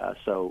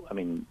 So, I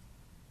mean,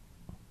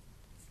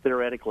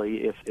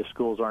 theoretically, if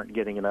schools aren't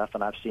getting enough,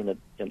 and I've seen it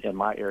in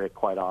my area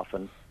quite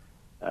often,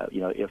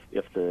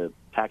 if the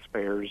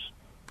taxpayers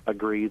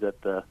agree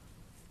that the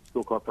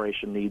school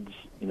corporation needs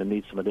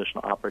some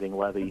additional operating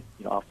levy,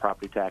 off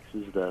property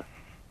taxes, the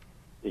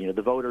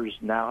voters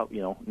now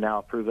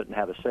approve it and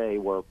have a say.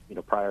 Where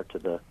prior to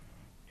the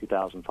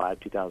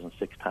 2005-2006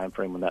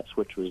 timeframe when that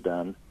switch was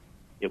done,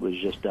 it was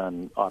just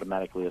done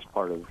automatically as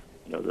part of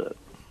the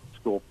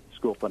school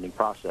funding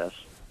process.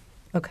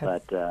 Okay.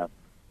 But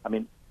I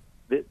mean,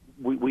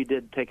 we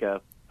did take a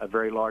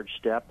very large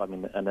step. I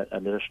mean, an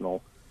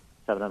additional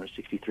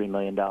 $763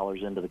 million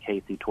into the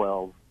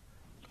K-12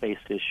 space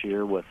this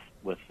year with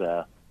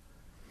that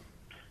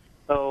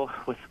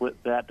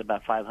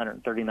about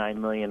 $539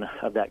 million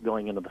of that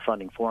going into the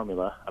funding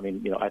formula. I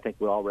mean, I think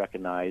we all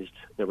recognized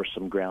there was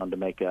some ground to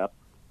make up.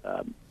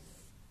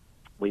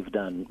 We've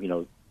done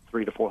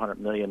 $300 to $400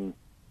 million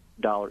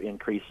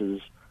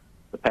increases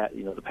the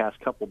past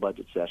couple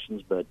budget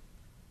sessions, but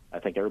I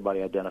think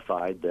everybody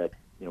identified that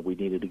we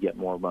needed to get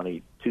more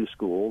money to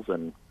schools,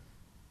 and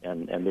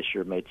this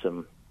year made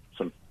some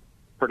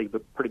pretty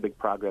big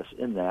progress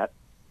in that.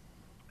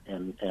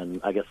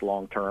 And I guess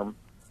long term,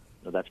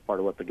 that's part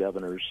of what the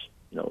governor's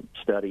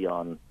study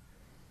on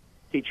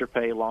teacher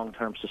pay, long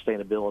term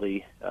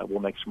sustainability. We'll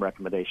make some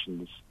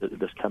recommendations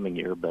this coming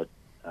year, but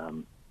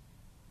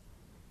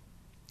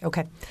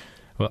okay.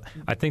 Well,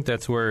 I think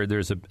that's where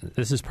this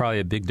is probably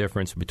a big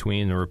difference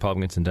between the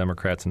Republicans and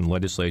Democrats in the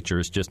legislature,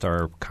 is just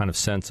our kind of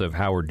sense of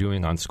how we're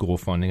doing on school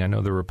funding. I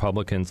know the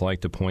Republicans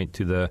like to point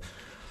to the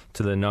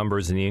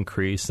numbers and the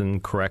increase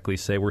and correctly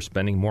say we're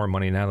spending more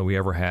money now than we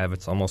ever have.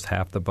 It's almost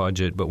half the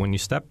budget. But when you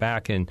step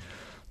back and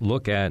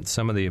look at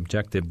some of the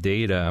objective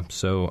data,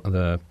 so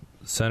the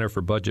Center for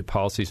Budget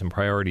Policies and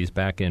Priorities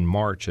back in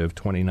March of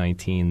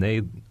 2019,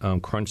 they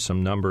crunched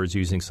some numbers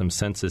using some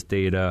census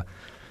data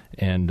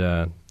and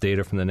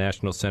data from the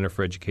National Center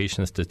for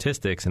Education and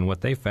Statistics. And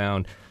what they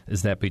found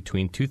is that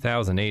between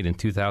 2008 and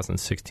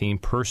 2016,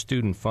 per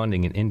student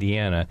funding in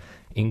Indiana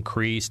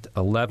increased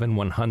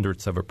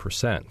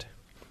 0.11%.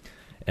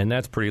 And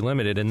that's pretty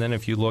limited. And then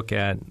if you look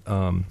at,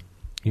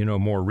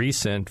 more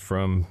recent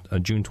from a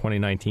June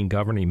 2019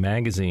 Governing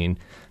Magazine,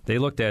 they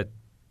looked at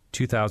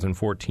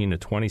 2014 to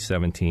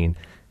 2017.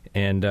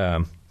 And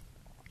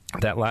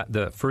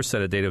the first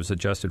set of data was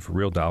adjusted for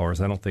real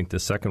dollars. I don't think the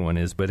second one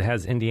is, but it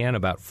has Indiana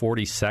about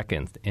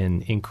 42nd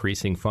in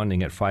increasing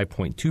funding at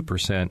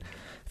 5.2%.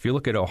 If you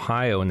look at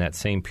Ohio in that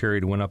same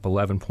period, it went up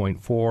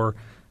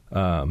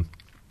 11.4%.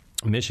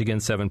 Michigan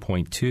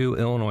 7.2%,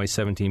 Illinois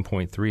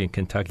 17.3%, and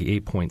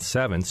Kentucky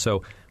 8.7%.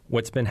 So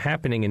what's been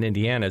happening in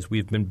Indiana is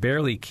we've been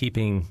barely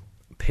keeping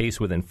pace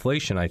with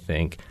inflation, I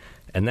think,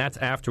 and that's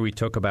after we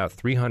took about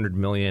 $300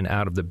 million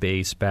out of the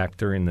base back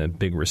during the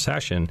big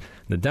recession.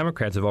 The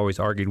Democrats have always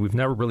argued we've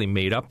never really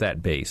made up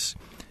that base.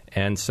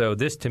 And so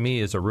this, to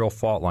me, is a real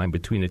fault line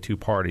between the two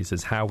parties,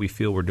 is how we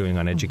feel we're doing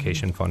on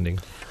education funding.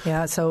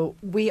 Yeah, so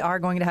we are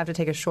going to have to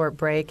take a short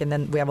break, and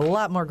then we have a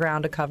lot more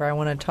ground to cover. I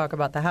want to talk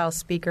about the House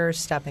Speaker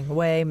stepping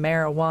away,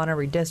 marijuana,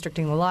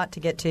 redistricting, a lot to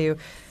get to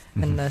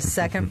in the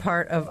second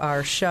part of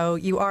our show.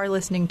 You are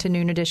listening to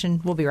Noon Edition.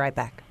 We'll be right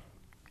back.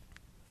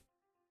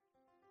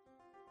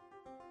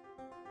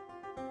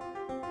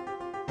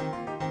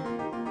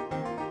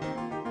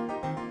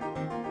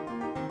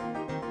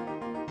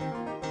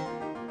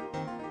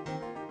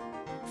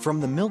 From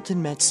the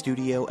Milton Met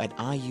studio at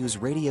IU's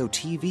Radio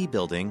TV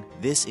building,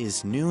 this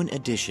is Noon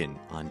Edition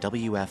on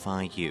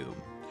WFIU.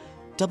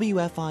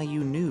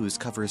 WFIU News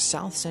covers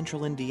South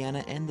Central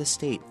Indiana and the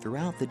state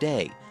throughout the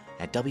day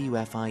at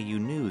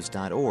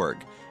WFIUnews.org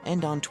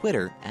and on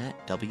Twitter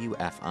at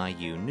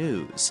WFIU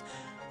News.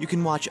 You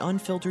can watch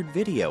unfiltered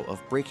video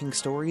of breaking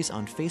stories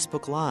on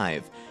Facebook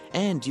Live,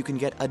 and you can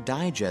get a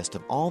digest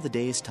of all the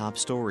day's top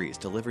stories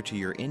delivered to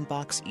your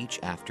inbox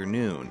each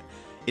afternoon.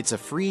 It's a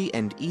free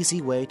and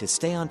easy way to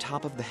stay on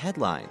top of the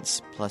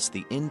headlines, plus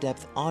the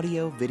in-depth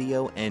audio,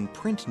 video, and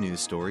print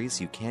news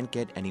stories you can't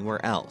get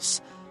anywhere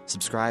else.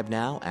 Subscribe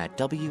now at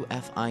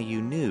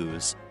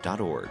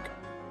WFIUnews.org.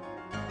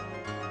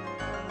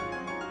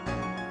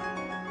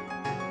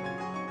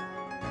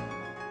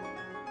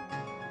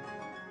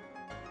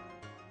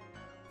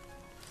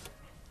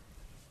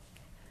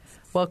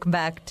 Welcome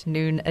back to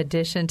Noon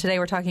Edition. Today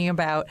we're talking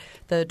about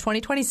the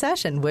 2020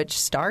 session, which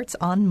starts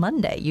on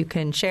Monday. You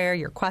can share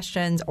your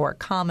questions or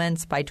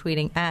comments by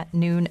tweeting at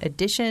Noon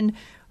Edition,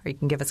 or you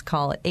can give us a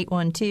call at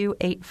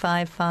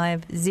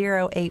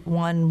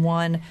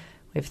 812-855-0811. We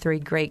have three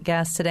great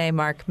guests today: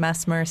 Mark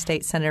Messmer,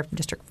 State Senator from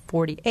District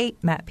 48,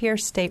 Matt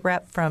Pierce, State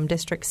Rep from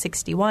District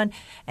 61,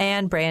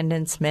 and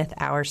Brandon Smith,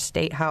 our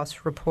State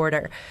House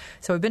reporter.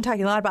 So we've been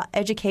talking a lot about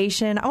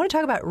education. I want to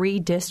talk about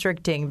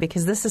redistricting,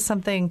 because this is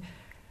something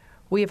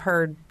we have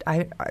heard,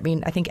 I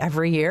think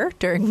every year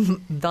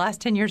during the last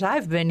 10 years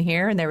I've been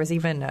here, and there was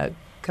even a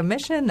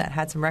commission that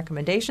had some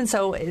recommendations.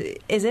 So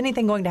is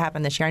anything going to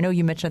happen this year? I know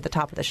you mentioned at the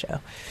top of the show.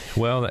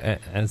 Well,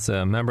 as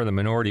a member of the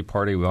minority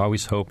party, we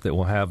always hope that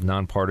we'll have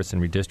nonpartisan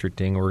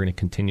redistricting. We're going to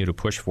continue to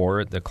push for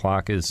it. The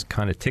clock is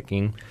kind of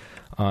ticking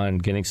on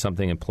getting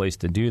something in place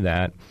to do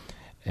that.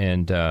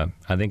 And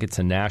I think it's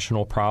a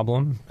national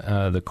problem.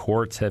 The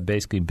courts have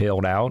basically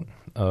bailed out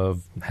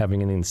of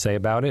having anything to say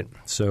about it.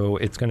 So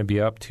it's going to be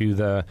up to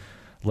the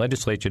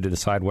legislature to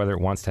decide whether it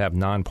wants to have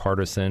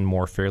nonpartisan,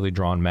 more fairly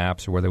drawn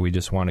maps, or whether we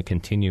just want to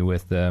continue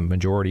with the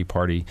majority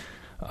party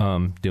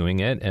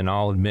doing it. And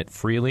I'll admit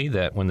freely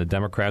that when the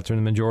Democrats are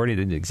in the majority,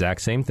 they did the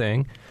exact same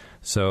thing.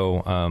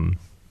 So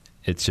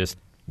it's just,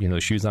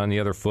 shoes on the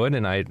other foot.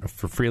 And I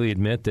freely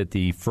admit that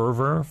the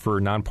fervor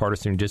for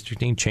nonpartisan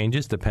redistricting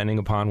changes depending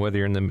upon whether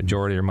you're in the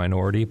majority or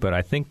minority. But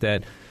I think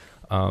that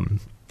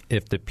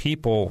if the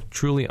people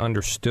truly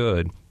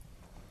understood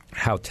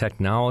how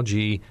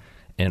technology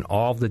and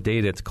all of the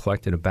data that's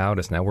collected about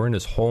us, now we're in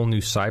this whole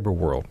new cyber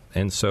world.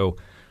 And so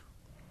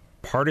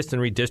partisan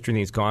redistricting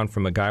has gone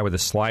from a guy with a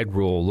slide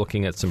rule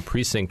looking at some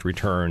precinct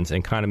returns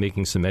and kind of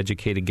making some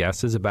educated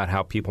guesses about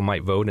how people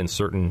might vote in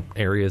certain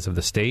areas of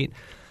the state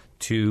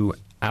to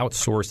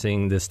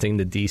outsourcing this thing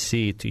to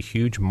D.C. to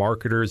huge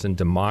marketers and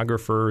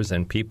demographers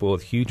and people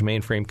with huge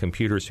mainframe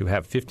computers who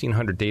have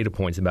 1,500 data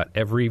points about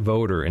every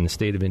voter in the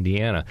state of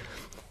Indiana.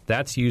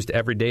 That's used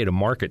every day to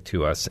market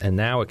to us, and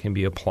now it can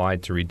be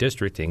applied to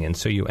redistricting. And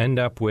so you end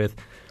up with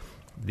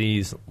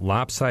these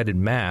lopsided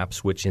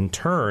maps, which in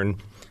turn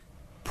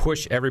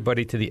push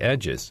everybody to the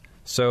edges.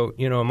 So,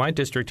 in my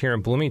district here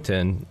in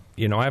Bloomington,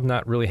 I have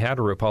not really had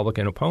a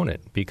Republican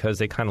opponent because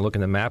they kind of look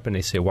at the map and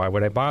they say, why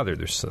would I bother?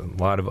 There's a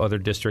lot of other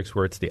districts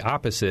where it's the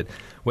opposite.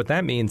 What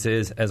that means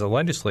is, as a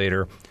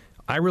legislator,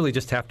 I really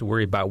just have to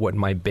worry about what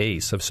my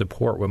base of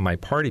support, what my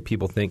party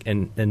people think,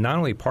 and not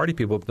only party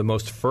people, but the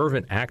most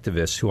fervent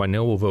activists who I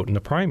know will vote in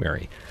the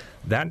primary.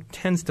 That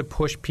tends to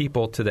push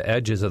people to the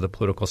edges of the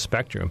political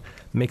spectrum.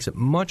 It makes it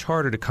much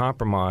harder to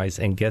compromise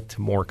and get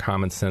to more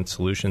common sense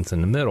solutions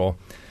in the middle.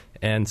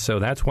 And so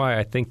that's why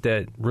I think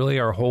that really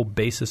our whole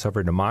basis of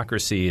our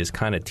democracy is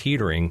kind of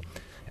teetering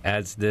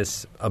as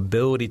this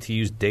ability to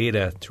use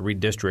data to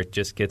redistrict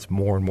just gets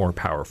more and more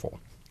powerful.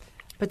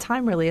 But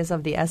time really is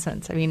of the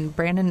essence. I mean,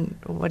 Brandon,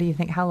 what do you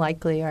think? How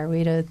likely are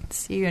we to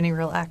see any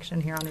real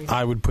action here on these?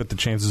 I would put the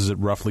chances at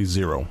roughly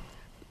zero.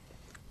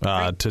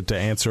 to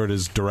answer it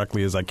as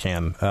directly as I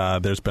can.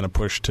 There's been a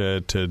push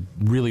to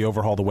really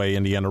overhaul the way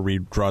Indiana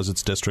redraws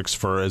its districts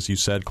for, as you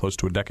said, close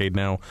to a decade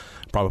now,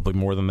 probably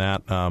more than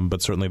that,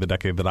 but certainly the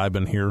decade that I've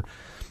been here.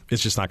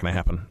 It's just not going to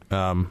happen.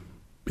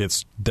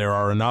 There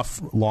are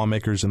enough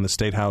lawmakers in the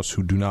State House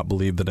who do not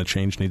believe that a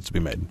change needs to be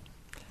made.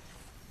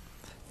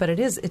 But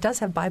it does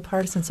have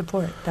bipartisan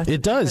support.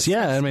 It does,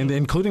 yeah. I mean,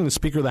 including the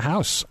Speaker of the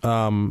House.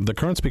 The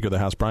current Speaker of the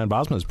House, Brian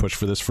Bosma, has pushed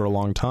for this for a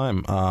long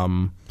time.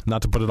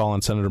 Not to put it all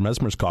on Senator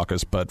Mesmer's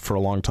caucus, but for a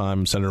long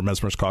time, Senator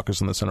Mesmer's caucus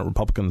and the Senate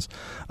Republicans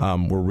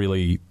were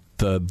really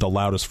the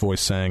loudest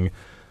voice saying,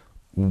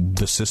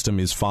 the system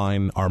is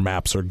fine, our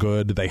maps are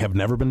good. They have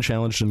never been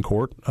challenged in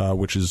court,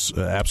 which is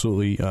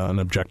absolutely an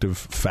objective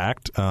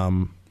fact.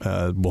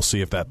 We'll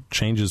see if that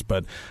changes,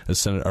 but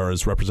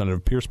as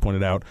Representative Pierce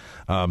pointed out,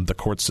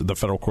 the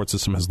federal court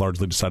system has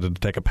largely decided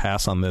to take a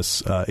pass on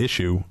this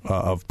issue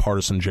of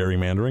partisan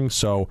gerrymandering.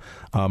 So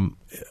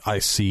I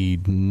see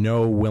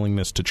no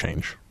willingness to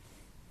change.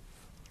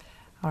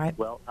 All right.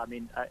 Well, I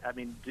mean,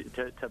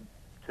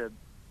 to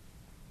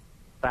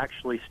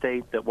factually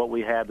state that what we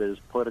have is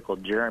political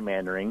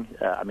gerrymandering.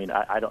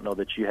 I don't know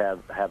that you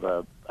have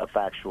a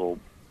factual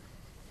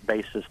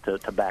basis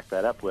to back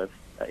that up with.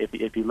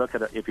 If you look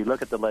at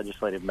the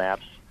legislative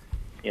maps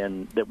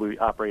that we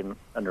operate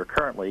under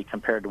currently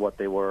compared to what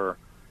they were,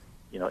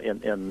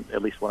 in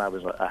at least when I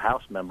was a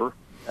House member,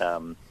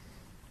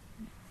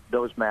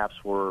 those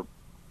maps were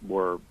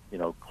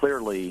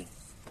clearly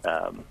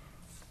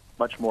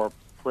much more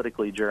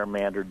politically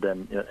gerrymandered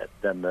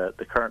than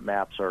the current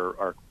maps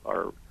are.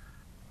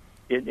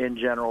 In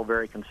general,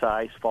 very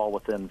concise, fall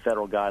within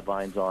federal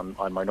guidelines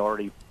on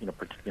minority,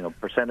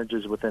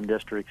 percentages within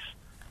districts,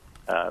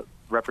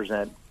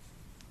 represent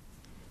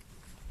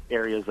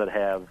areas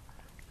that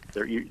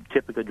they're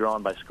typically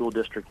drawn by school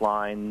district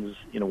lines.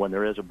 When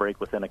there is a break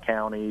within a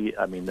county,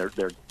 I mean,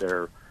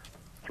 their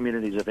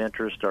communities of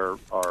interest are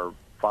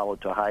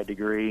followed to a high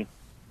degree.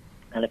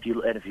 And if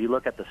you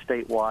look at the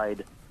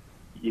statewide,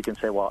 you can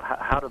say, well,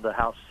 how do the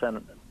House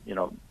and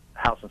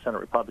Senate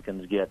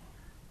Republicans get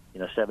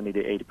 70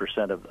 to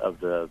 80% of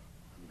the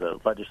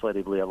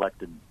legislatively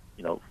elected,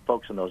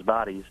 folks in those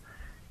bodies?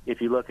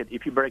 If you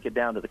break it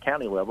down to the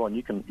county level, and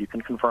you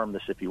can confirm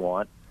this if you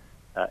want,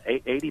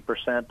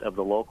 80% of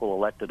the local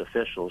elected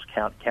officials,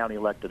 county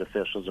elected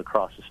officials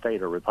across the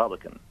state, are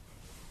Republican.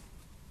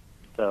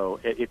 So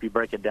if you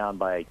break it down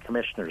by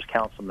commissioners,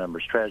 council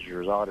members,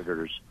 treasurers,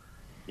 auditors,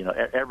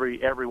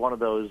 every one of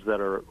those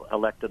that are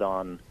elected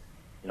on,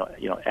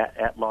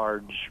 at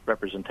large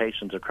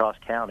representations across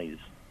counties.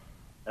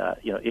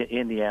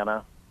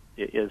 Indiana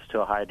is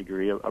to a high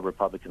degree a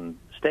Republican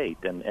state,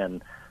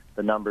 and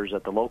the numbers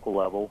at the local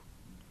level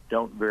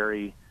don't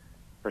vary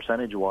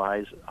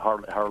percentage-wise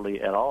hardly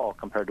at all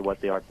compared to what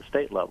they are at the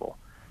state level.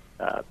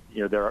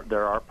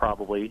 There are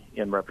probably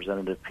in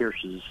Representative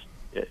Pierce's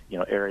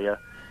area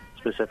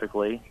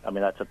specifically. I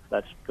mean,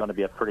 that's going to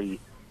be a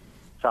pretty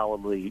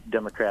solidly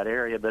Democrat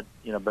area, but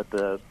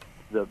the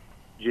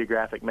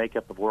geographic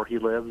makeup of where he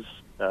lives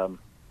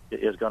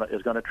is going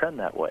to trend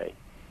that way.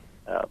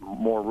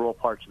 More rural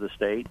parts of the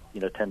state,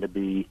 tend to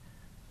be,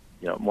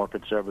 more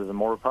conservative and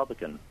more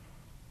Republican.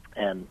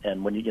 And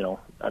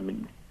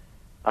when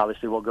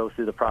obviously we'll go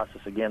through the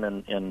process again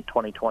in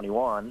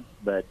 2021,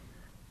 but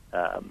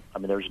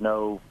there's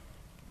no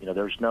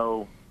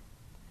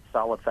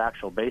solid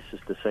factual basis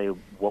to say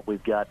what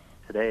we've got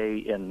today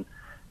in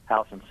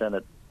House and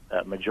Senate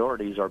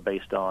majorities are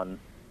based on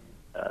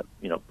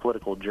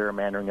political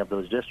gerrymandering of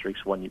those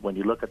districts. When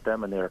you look at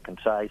them and they're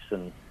concise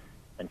and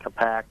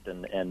compact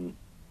and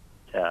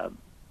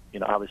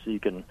obviously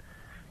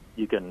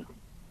you can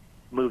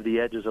move the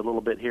edges a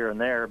little bit here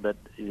and there, but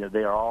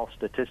they are all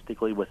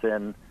statistically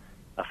within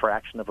a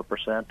fraction of a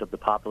percent of the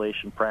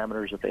population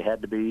parameters that they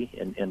had to be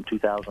in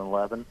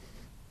 2011.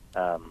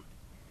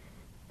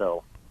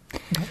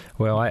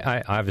 Well,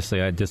 I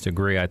obviously I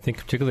disagree. I think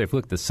particularly if you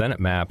look at the Senate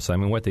maps, I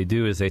mean, what they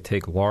do is they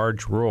take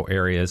large rural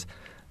areas,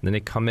 and then they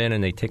come in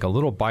and they take a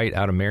little bite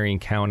out of Marion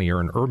County or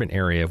an urban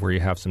area where you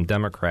have some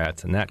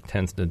Democrats, and that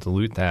tends to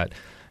dilute that.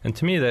 And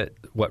to me, that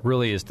what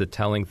really is the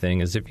telling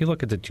thing is if you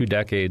look at the 2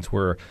 decades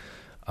where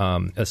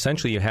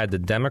essentially you had the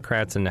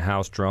Democrats in the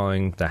House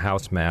drawing the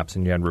House maps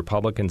and you had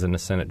Republicans in the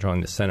Senate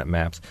drawing the Senate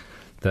maps,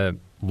 the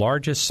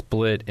largest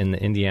split in the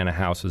Indiana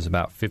House was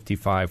about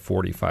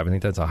 55-45. I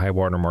think that's a high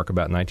water mark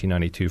about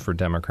 1992 for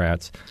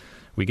Democrats.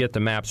 We get the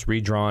maps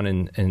redrawn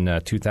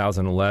in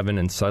 2011,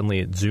 and suddenly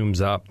it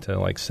zooms up to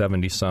like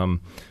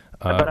 70-some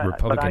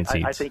Republican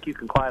seats. I think you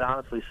can quite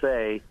honestly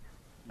say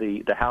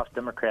the House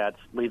Democrats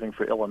leaving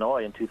for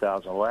Illinois in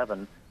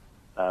 2011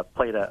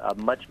 played a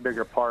much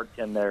bigger part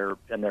in their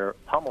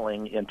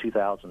pummeling in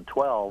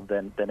 2012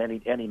 than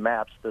any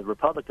maps. The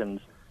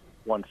Republicans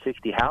won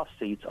 60 House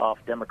seats off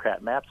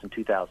Democrat maps in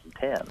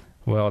 2010.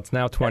 Well, it's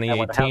now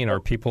 2018. Are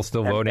people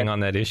still voting on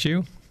that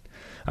issue?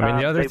 I mean,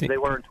 the other thing, they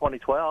were in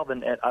 2012,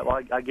 and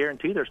I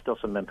guarantee there's still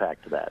some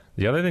impact to that.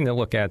 The other thing to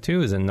look at,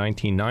 too, is in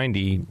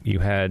 1990, you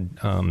had,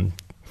 I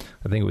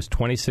think it was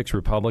 26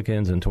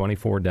 Republicans and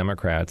 24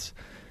 Democrats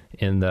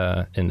in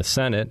the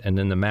Senate, and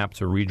then the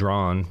maps are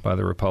redrawn by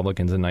the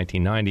Republicans in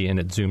 1990, and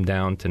it zoomed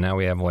down to now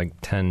we have like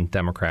 10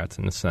 Democrats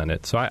in the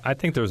Senate. So I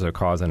think there's a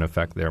cause and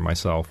effect there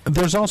myself.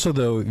 There's also,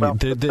 though,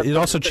 it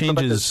also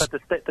changes.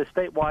 But the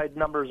statewide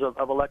numbers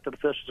of elected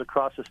officials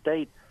across the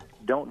state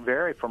don't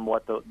vary from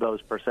what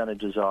those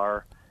percentages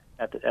are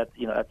at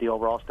the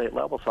overall state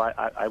level. So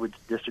I would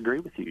disagree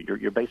with you.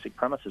 Your basic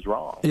premise is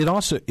wrong. It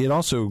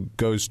also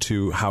goes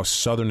to how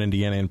southern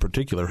Indiana in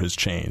particular has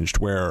changed,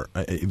 where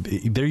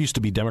there used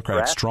to be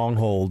Democratic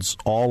strongholds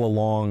all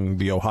along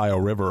the Ohio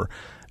River.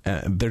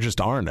 There just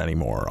aren't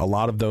anymore. A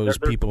lot of those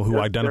people who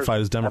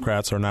identified as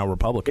Democrats are now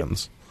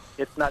Republicans.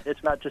 It's not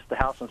just the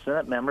House and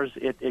Senate members.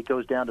 It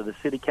goes down to the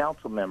city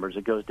council members.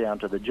 It goes down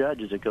to the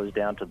judges. It goes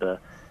down to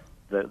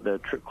the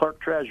clerk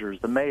treasurers,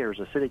 the mayors,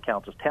 the city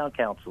councils, town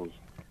councils,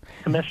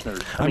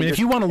 commissioners. I mean, if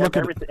you want to look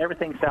at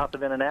everything south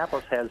of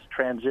Indianapolis has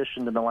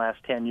transitioned in the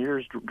last 10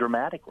 years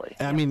dramatically.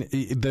 I mean,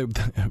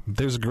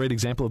 there's a great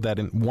example of that.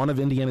 One of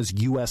Indiana's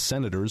U.S.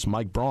 senators,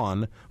 Mike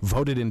Braun,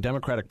 voted in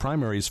Democratic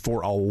primaries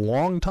for a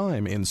long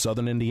time in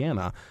southern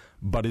Indiana,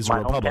 but is a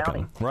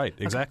Republican. Right,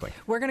 exactly. Okay.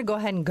 We're going to go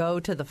ahead and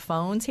go to the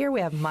phones here. We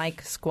have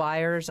Mike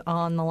Squires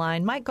on the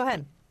line. Mike, go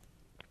ahead.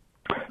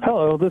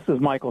 Hello, this is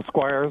Michael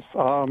Squires.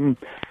 I'm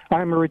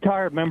a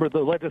retired member of the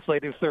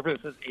Legislative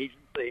Services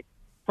Agency.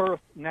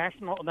 First,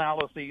 national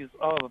analyses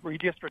of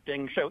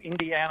redistricting show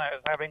Indiana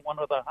as having one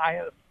of the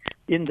highest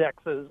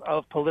indexes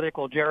of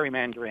political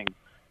gerrymandering.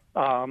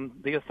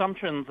 The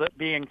assumptions that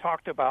being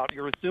talked about,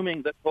 you're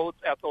assuming that votes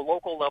at the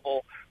local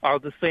level are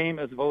the same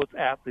as votes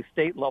at the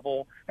state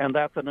level, and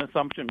that's an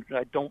assumption that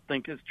I don't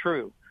think is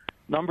true.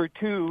 Number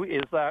two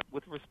is that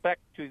with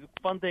respect to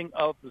funding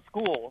of the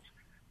schools,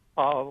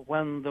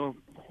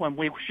 when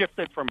we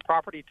shifted from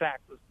property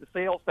taxes to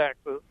sales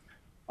taxes,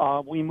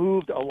 we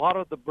moved a lot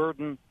of the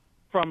burden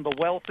from the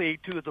wealthy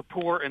to the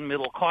poor and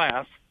middle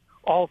class.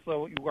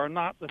 Also, you are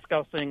not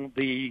discussing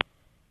the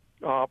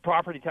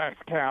property tax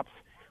caps,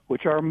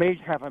 which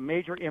have a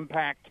major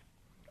impact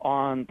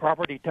on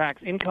property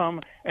tax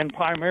income and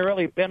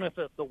primarily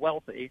benefit the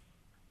wealthy.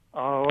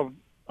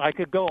 I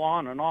could go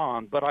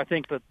on, but I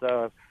think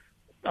that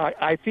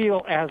I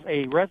feel as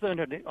a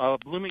resident of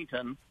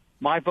Bloomington,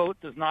 my vote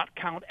does not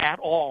count at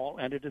all,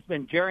 and it has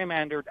been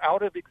gerrymandered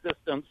out of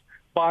existence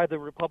by the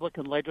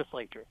Republican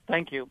legislature.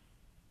 Thank you.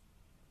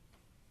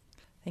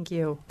 Thank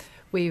you.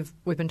 We've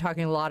been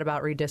talking a lot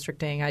about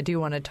redistricting. I do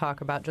want to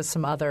talk about just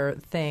some other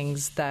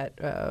things that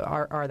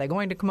are they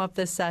going to come up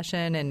this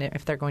session, and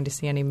if they're going to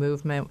see any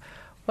movement.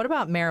 What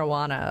about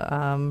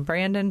marijuana?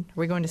 Brandon, are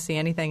we going to see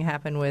anything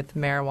happen with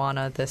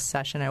marijuana this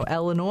session?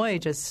 Illinois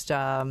just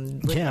I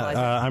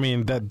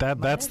mean,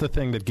 that's the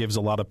thing that gives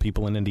a lot of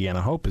people in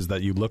Indiana hope, is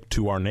that you look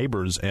to our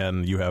neighbors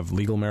and you have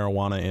legal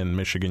marijuana in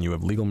Michigan, you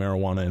have legal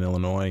marijuana in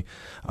Illinois.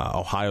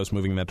 Ohio's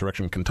moving in that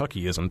direction.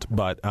 Kentucky isn't.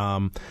 But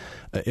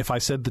if I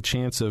said the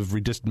chance of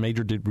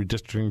major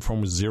redistricting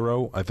reform was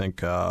zero, I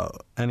think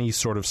any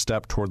sort of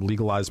step toward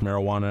legalized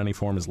marijuana in any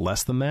form is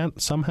less than that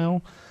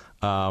somehow.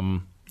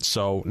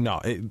 So,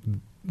 no,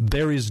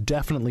 there is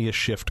definitely a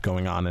shift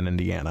going on in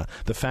Indiana.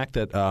 The fact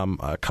that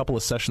a couple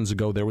of sessions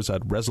ago there was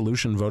a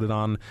resolution voted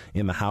on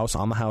in the House,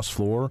 on the House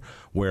floor,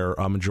 where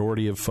a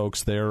majority of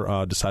folks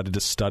there decided to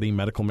study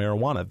medical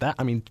marijuana.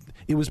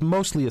 It was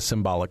mostly a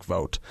symbolic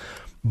vote,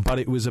 but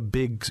it was a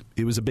big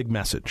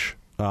message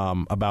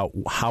about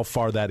how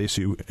far that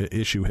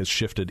issue has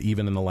shifted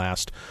even in the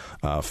last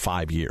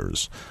 5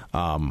 years.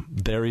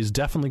 There is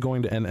definitely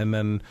going to, and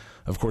then,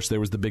 of course, there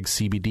was the big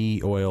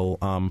CBD oil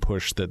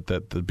push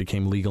that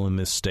became legal in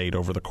this state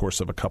over the course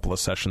of a couple of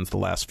sessions the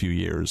last few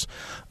years.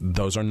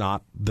 Those are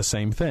not the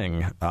same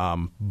thing.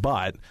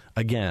 But,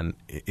 again,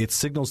 it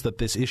signals that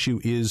this issue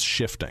is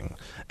shifting.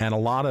 And a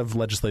lot of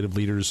legislative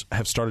leaders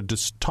have started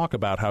to talk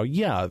about how,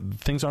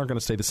 things aren't going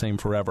to stay the same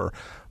forever.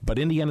 But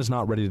Indiana's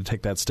not ready to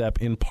take that step,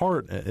 in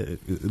part,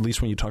 at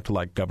least when you talk to,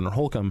 like, Governor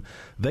Holcomb,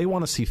 they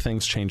want to see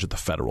things change at the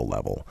federal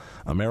level.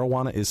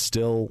 Marijuana is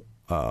still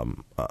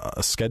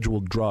a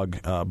scheduled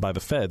drug by the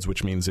feds,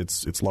 which means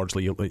it's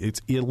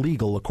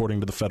illegal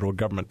according to the federal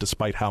government,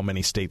 despite how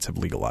many states have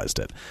legalized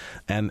it.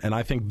 And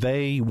I think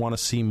they want to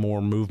see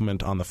more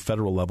movement on the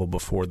federal level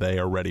before they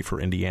are ready for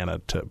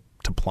Indiana to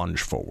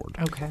plunge forward.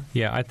 Okay.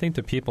 Yeah, I think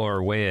the people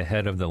are way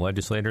ahead of the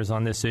legislators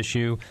on this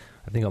issue.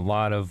 I think a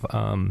lot of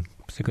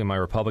particularly my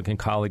Republican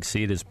colleagues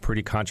see it as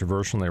pretty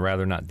controversial and they'd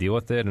rather not deal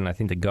with it. And I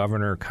think the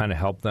governor kind of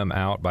helped them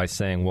out by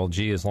saying, well,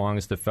 gee, as long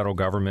as the federal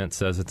government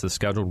says it's a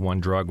Scheduled I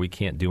drug, we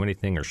can't do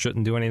anything or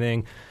shouldn't do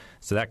anything.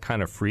 So that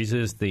kind of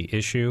freezes the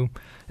issue.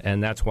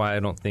 And that's why I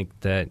don't think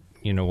that,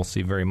 we'll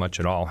see very much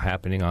at all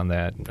happening on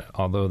that.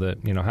 Although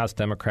the, House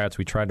Democrats,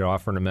 we tried to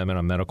offer an amendment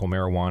on medical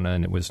marijuana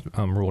and it was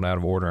ruled out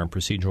of order on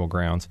procedural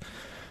grounds.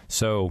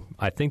 So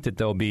I think that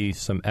there'll be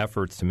some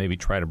efforts to maybe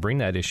try to bring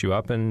that issue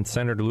up, and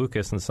Senator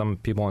Lucas and some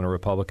people on the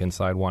Republican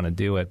side want to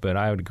do it. But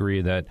I would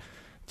agree that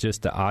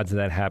just the odds of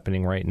that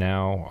happening right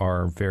now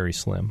are very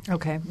slim.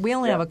 Okay. We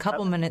only have a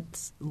couple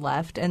minutes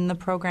left in the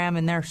program,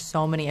 and there are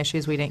so many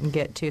issues we didn't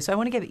get to. So I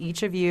want to give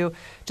each of you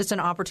just an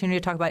opportunity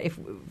to talk about, if,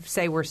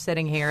 say, we're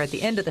sitting here at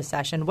the end of the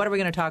session, what are we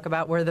going to talk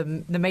about? What are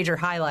the major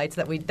highlights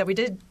that we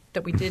did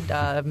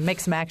make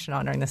some action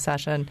on during the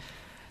session?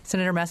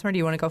 Senator Messmer, do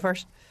you want to go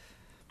first?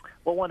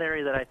 Well, one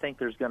area that I think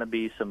there's going to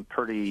be some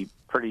pretty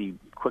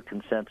quick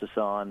consensus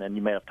on, and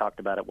you may have talked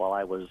about it while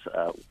I was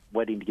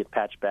waiting to get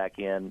patched back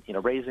in,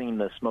 raising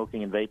the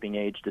smoking and vaping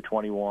age to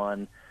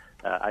 21.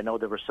 I know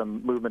there was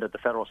some movement at the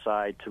federal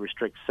side to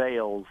restrict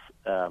sales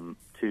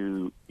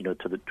to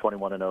the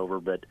 21 and over,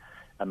 but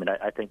I mean,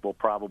 I think we'll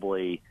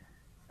probably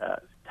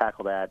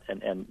tackle that,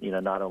 and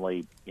not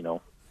only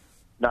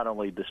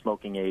the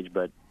smoking age,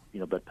 but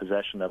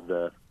possession of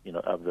the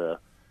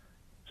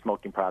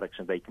smoking products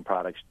and vaping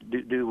products.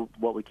 Do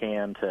what we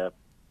can to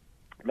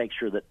make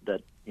sure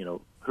that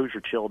Hoosier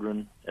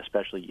children,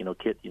 especially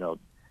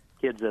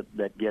kids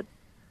that get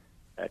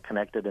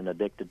connected and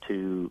addicted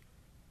to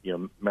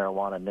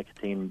marijuana and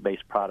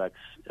nicotine-based products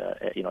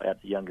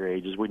at the younger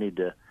ages. We need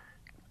to.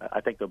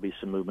 I think there'll be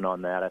some movement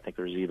on that. I think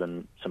there's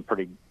even some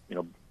pretty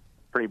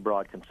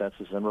broad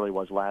consensus, and really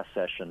was last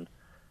session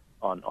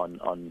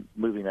on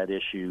moving that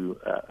issue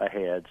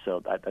ahead.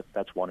 So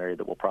that's one area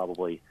that we'll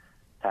probably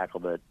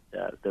tackle that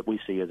we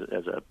see as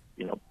a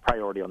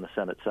priority on the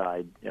Senate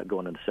side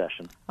going into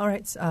session. All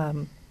right,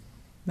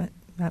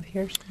 Matt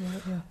Pierce.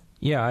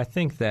 Yeah, I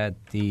think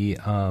that the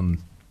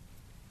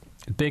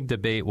big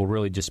debate will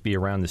really just be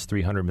around this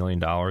 $300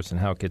 million and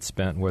how it gets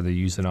spent, whether you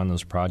use it on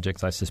those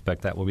projects. I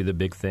suspect that will be the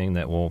big thing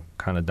that will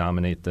kind of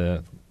dominate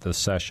the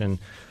session.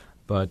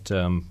 But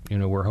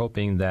we're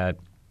hoping that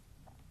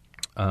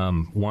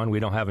one, we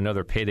don't have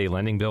another payday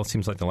lending bill. It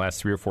seems like the last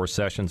 3 or 4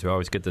 sessions we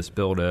always get this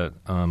bill to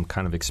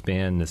kind of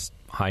expand this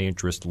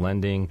high-interest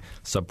lending,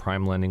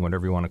 subprime lending,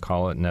 whatever you want to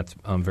call it, and that's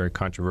very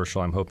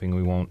controversial. I'm hoping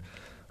we won't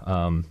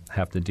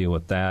have to deal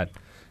with that.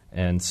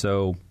 And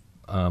so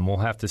we'll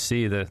have to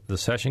see. The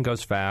session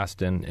goes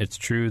fast, and it's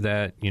true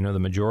that the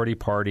majority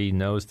party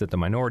knows that the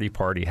minority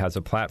party has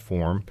a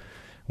platform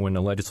when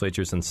the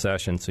legislature's in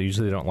session, so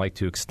usually they don't like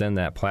to extend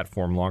that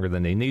platform longer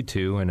than they need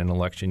to in an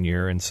election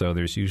year, and so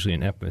there's usually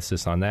an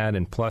emphasis on that.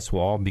 And plus,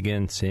 we'll all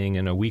begin seeing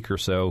in a week or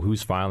so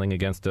who's filing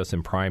against us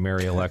in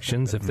primary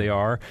elections, if they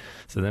are.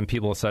 So then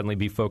people will suddenly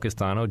be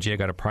focused on, I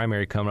got a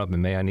primary coming up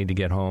in May, I need to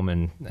get home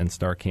and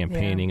start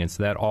campaigning. Yeah. And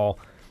so that all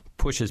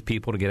pushes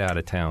people to get out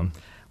of town.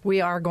 We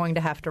are going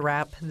to have to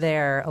wrap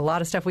there. A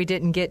lot of stuff we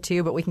didn't get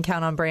to, but we can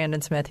count on Brandon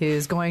Smith,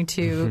 who's going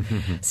to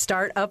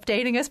start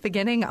updating us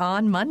beginning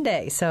on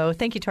Monday. So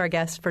thank you to our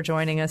guests for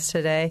joining us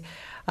today.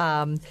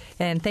 And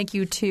thank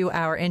you to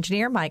our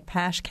engineer, Mike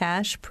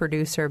Pashkash,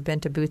 producer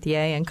Benta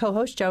Bouthier, and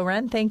co-host Joe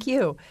Wren. Thank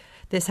you.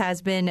 This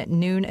has been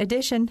Noon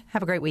Edition.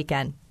 Have a great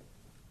weekend.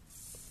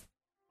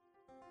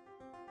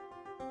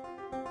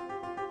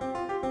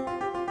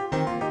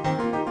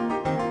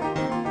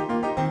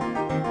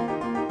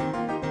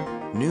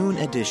 Noon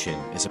Edition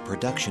is a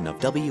production of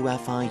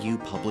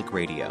WFIU Public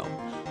Radio.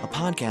 A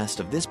podcast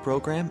of this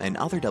program and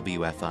other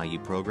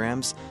WFIU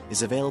programs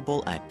is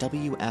available at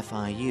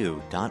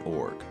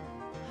WFIU.org.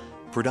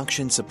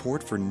 Production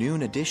support for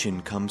Noon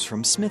Edition comes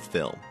from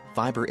Smithville,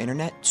 fiber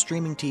internet,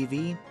 streaming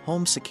TV,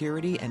 home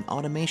security, and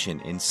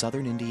automation in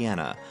southern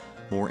Indiana.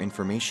 More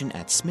information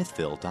at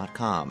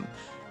smithville.com.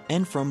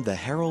 And from the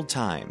Herald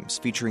Times,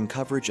 featuring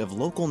coverage of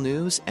local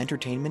news,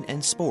 entertainment,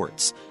 and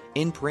sports,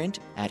 in print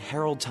at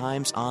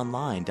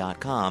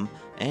heraldtimesonline.com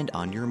and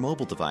on your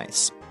mobile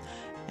device.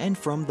 And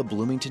from the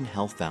Bloomington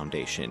Health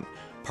Foundation,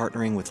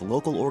 partnering with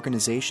local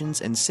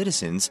organizations and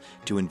citizens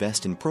to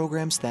invest in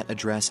programs that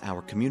address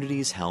our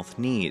community's health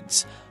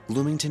needs.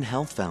 Bloomington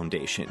Health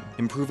Foundation,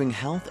 improving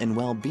health and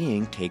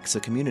well-being takes a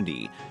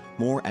community.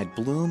 More at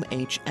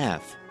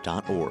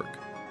bloomhf.org.